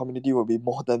their community will be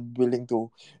more than willing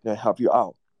to help you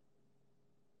out.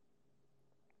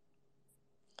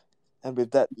 And with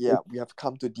that, we have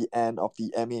come to the end of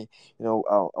the MA.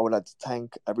 I would like to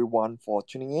thank everyone for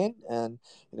tuning in, and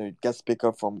guest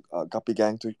speaker from Guppy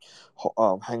Gang to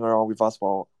hang around with us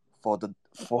for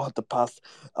the past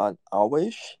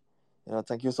hour-ish.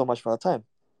 Thank you so much for your time.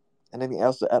 Anything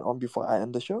else to add on before I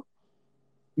end the show?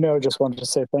 No, just wanted to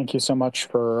say thank you so much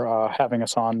for having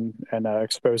us on and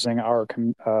exposing our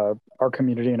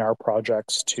community and our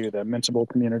projects to the Mintable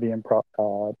community and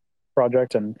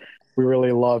project. And we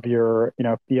really love your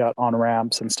fiat on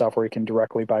ramps and stuff where you can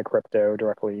directly buy crypto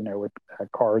directly with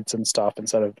cards and stuff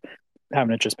instead of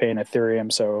having to just pay in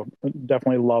Ethereum. So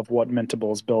definitely love what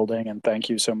Mintable is building, and thank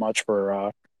you so much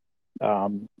for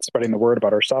spreading the word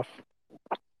about our stuff.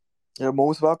 You're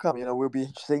most welcome. We'll be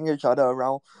seeing each other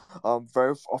around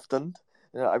very often.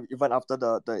 Even after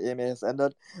the AMA has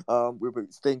ended, we will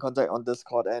stay in contact on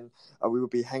Discord, and we will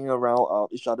be hanging around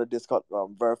each other Discord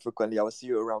very frequently. I will see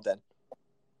you around then.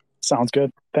 Sounds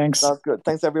good. Thanks. Sounds good.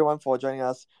 Thanks everyone for joining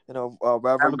us.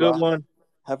 Wherever Have a good one.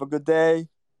 Have a good day.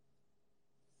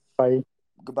 Bye.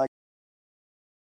 Goodbye.